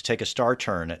schedule to take a star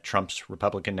turn at Trump's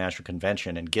Republican National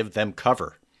Convention and give them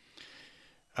cover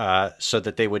so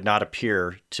that they would not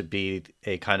appear to be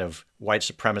a kind of white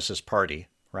supremacist party,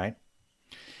 right?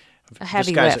 A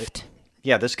heavy lift.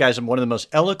 Yeah, this guy's one of the most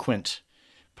eloquent,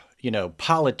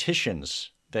 politicians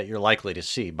that you're likely to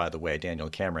see, by the way, Daniel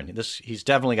Cameron. He's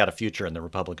definitely got a future in the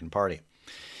Republican Party.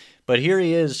 But here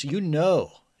he is,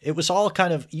 it was all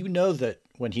kind of, that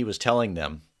when he was telling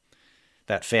them,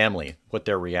 that family, what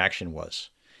their reaction was.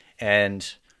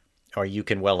 Or you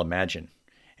can well imagine.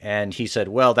 And he said,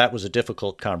 well, that was a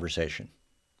difficult conversation.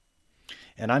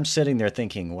 And I'm sitting there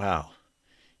thinking, wow,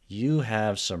 you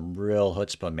have some real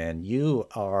chutzpah, man. You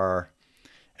are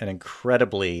an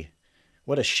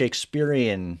what a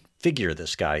Shakespearean figure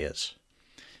this guy is.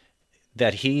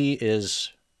 That he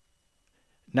is,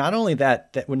 not only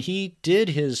that when he did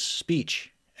his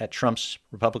speech at Trump's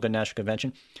Republican National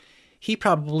Convention, he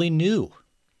probably knew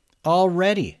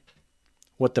already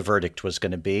what the verdict was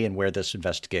going to be and where this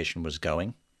investigation was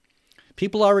going.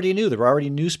 People already knew. There were already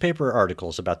newspaper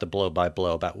articles about the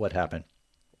blow-by-blow, about what happened.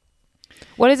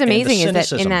 What is amazing is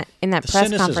that in that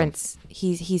press conference,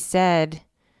 he said,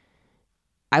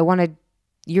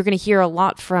 you're going to hear a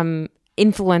lot from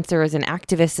influencers and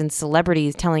activists and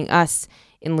celebrities telling us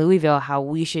in Louisville how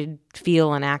we should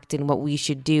feel and act and what we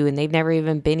should do. And they've never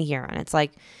even been here. And it's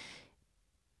like,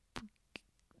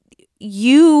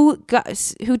 you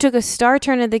guys who took a star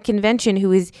turn at the convention,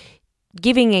 who is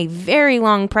giving a very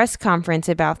long press conference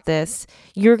about this,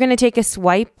 you're going to take a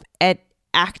swipe at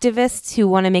activists who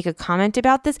want to make a comment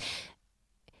about this.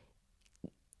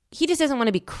 He just doesn't want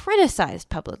to be criticized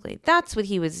publicly. That's what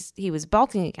he was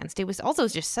balking against. It was also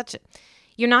just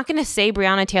you're not going to say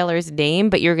Breonna Taylor's name,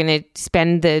 but you're going to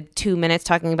spend the 2 minutes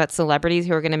talking about celebrities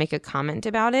who are going to make a comment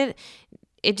about it.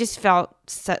 It just felt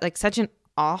like such an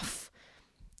off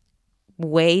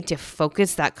way to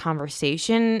focus that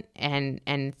conversation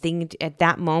and think at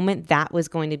that moment that was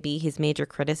going to be his major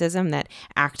criticism, that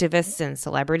activists and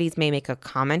celebrities may make a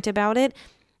comment about it.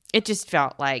 It just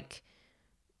felt like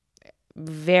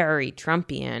very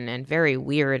Trumpian and very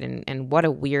weird, and what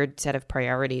a weird set of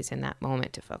priorities in that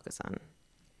moment to focus on.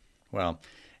 Well,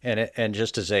 and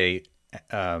just as a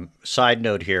side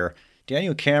note here,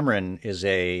 Daniel Cameron is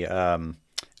a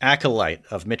acolyte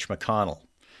of Mitch McConnell.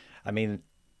 I mean,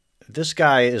 this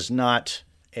guy is not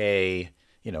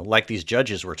like these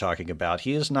judges we're talking about.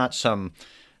 He is not some,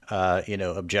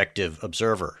 objective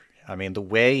observer. I mean, the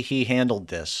way he handled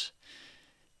this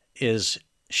is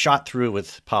shot through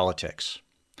with politics.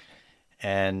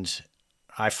 And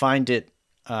I find it,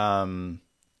 I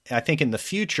think in the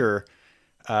future,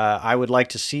 I would like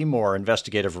to see more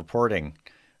investigative reporting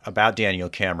about Daniel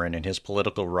Cameron and his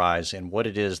political rise and what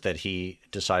it is that he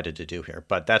decided to do here.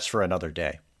 But that's for another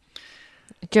day.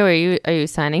 Joe, are you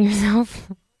signing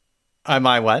yourself? Am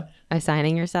I what?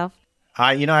 Assigning yourself?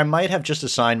 I might have just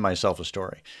assigned myself a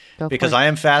story because I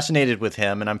am fascinated with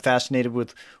him, and I'm fascinated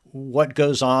with what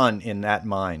goes on in that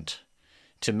mind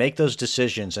to make those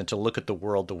decisions and to look at the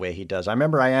world the way he does. I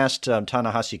remember I asked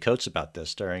Ta-Nehisi Coates about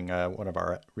this during one of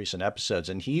our recent episodes,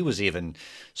 and he was even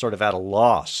sort of at a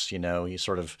loss. He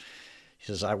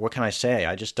says, what can I say?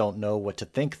 I just don't know what to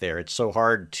think there. It's so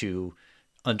hard to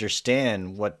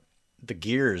understand what the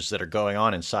gears that are going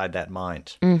on inside that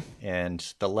mind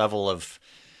and the level of,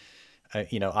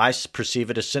 I perceive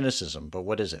it as cynicism, but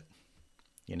what is it?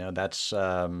 That's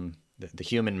the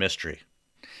human mystery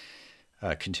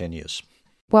continues.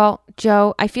 Well,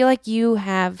 Joe, I feel like you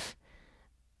have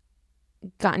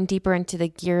gotten deeper into the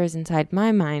gears inside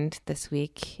my mind this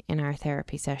week in our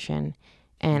therapy session.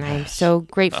 And I'm so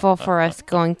grateful for us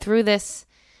going through this.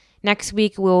 Next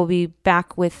week, we'll be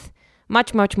back with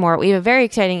much, much more. We have a very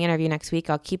exciting interview next week.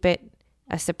 I'll keep it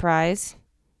a surprise.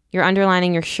 You're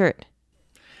underlining your shirt.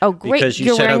 Oh, great. Because you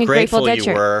You're said wearing how a Grateful grateful Dead you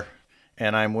shirt. were,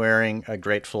 and I'm wearing a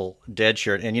Grateful Dead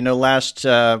shirt. And, last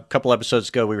couple episodes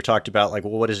ago, we were talked about,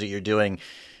 what is it you're doing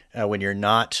when you're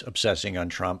not obsessing on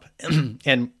Trump?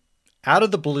 And out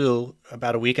of the blue,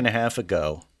 about a week and a half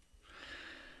ago,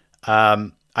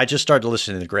 I just started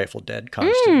listening to the Grateful Dead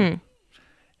constantly.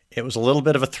 It was a little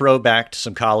bit of a throwback to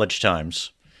some college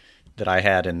times that I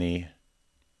had in the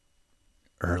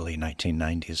early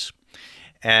 1990s.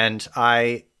 And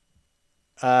I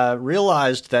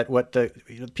realized that what the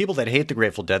people that hate the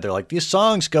Grateful Dead, they're like, these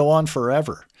songs go on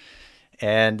forever.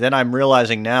 And then I'm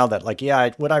realizing now that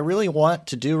what I really want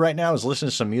to do right now is listen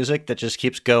to some music that just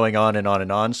keeps going on and on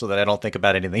and on so that I don't think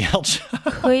about anything else.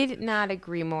 Could not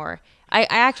agree more. I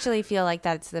actually feel like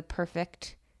that's the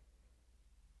perfect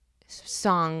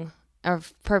song or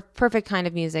perfect kind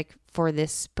of music for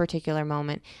this particular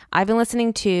moment. I've been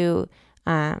listening to,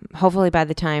 hopefully by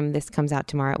the time this comes out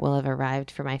tomorrow, it will have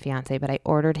arrived for my fiance, but I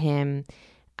ordered him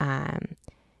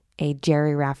a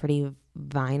Jerry Rafferty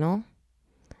vinyl,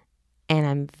 and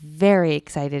I'm very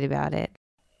excited about it.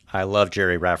 I love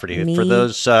Jerry Rafferty. Me for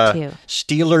those too.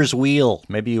 Steelers Wheel,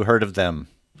 maybe you heard of them.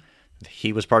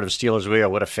 He was part of Steelers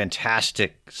Wheel. What a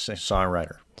fantastic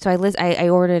songwriter. So I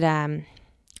ordered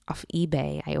off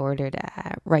eBay. I ordered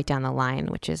Right Down the Line,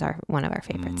 which is one of our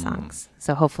favorite songs.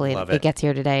 So hopefully it gets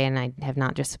here today, and I have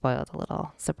not just spoiled a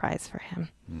little surprise for him.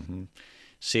 Mm-hmm.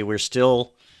 See, we're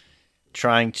still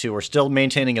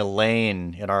maintaining a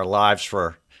lane in our lives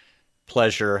for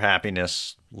pleasure,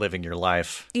 happiness, living your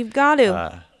life. You've got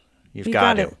to. You've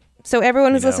got to. So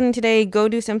everyone who's listening today, go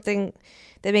do something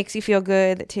that makes you feel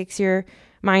good, that takes your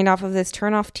mind off of this.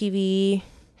 Turn off TV,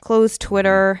 close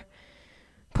Twitter,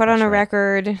 put on a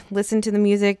record, listen to the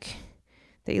music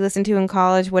that you listened to in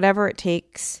college, whatever it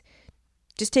takes.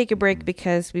 Just take a break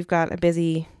because we've got a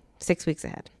busy 6 weeks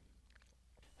ahead.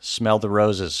 Smell the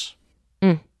roses.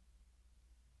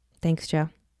 Thanks, Joe.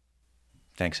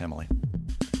 Thanks, Emily.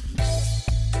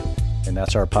 And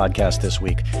that's our podcast this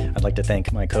week. I'd like to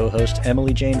thank my co-host,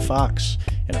 Emily Jane Fox,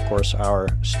 and of course, our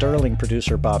sterling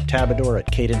producer, Bob Tabador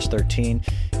at Cadence 13.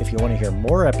 If you want to hear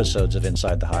more episodes of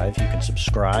Inside the Hive, you can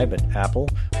subscribe at Apple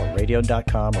or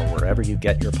radio.com or wherever you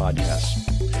get your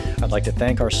podcasts. I'd like to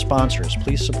thank our sponsors.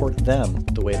 Please support them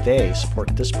the way they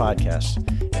support this podcast,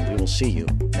 and we will see you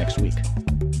next week.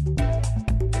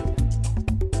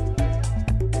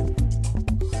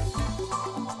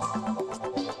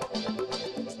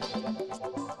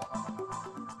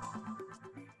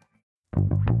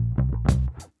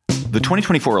 The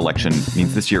 2024 election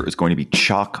means this year is going to be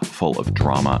chock full of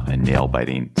drama and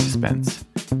nail-biting suspense.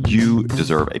 You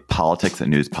deserve a politics and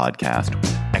news podcast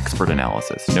with expert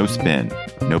analysis, no spin,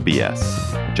 no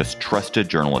BS, just trusted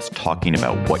journalists talking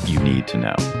about what you need to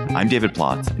know. I'm David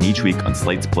Plotz, and each week on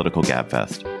Slate's Political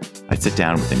Gabfest, I sit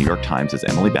down with the New York Times'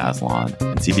 Emily Bazelon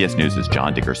and CBS News'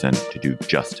 John Dickerson to do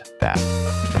just that.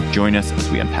 Join us as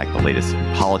we unpack the latest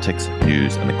in politics,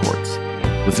 news, and the courts.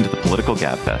 Listen to the Political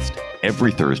Gabfest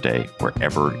every Thursday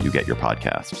wherever you get your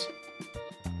podcasts.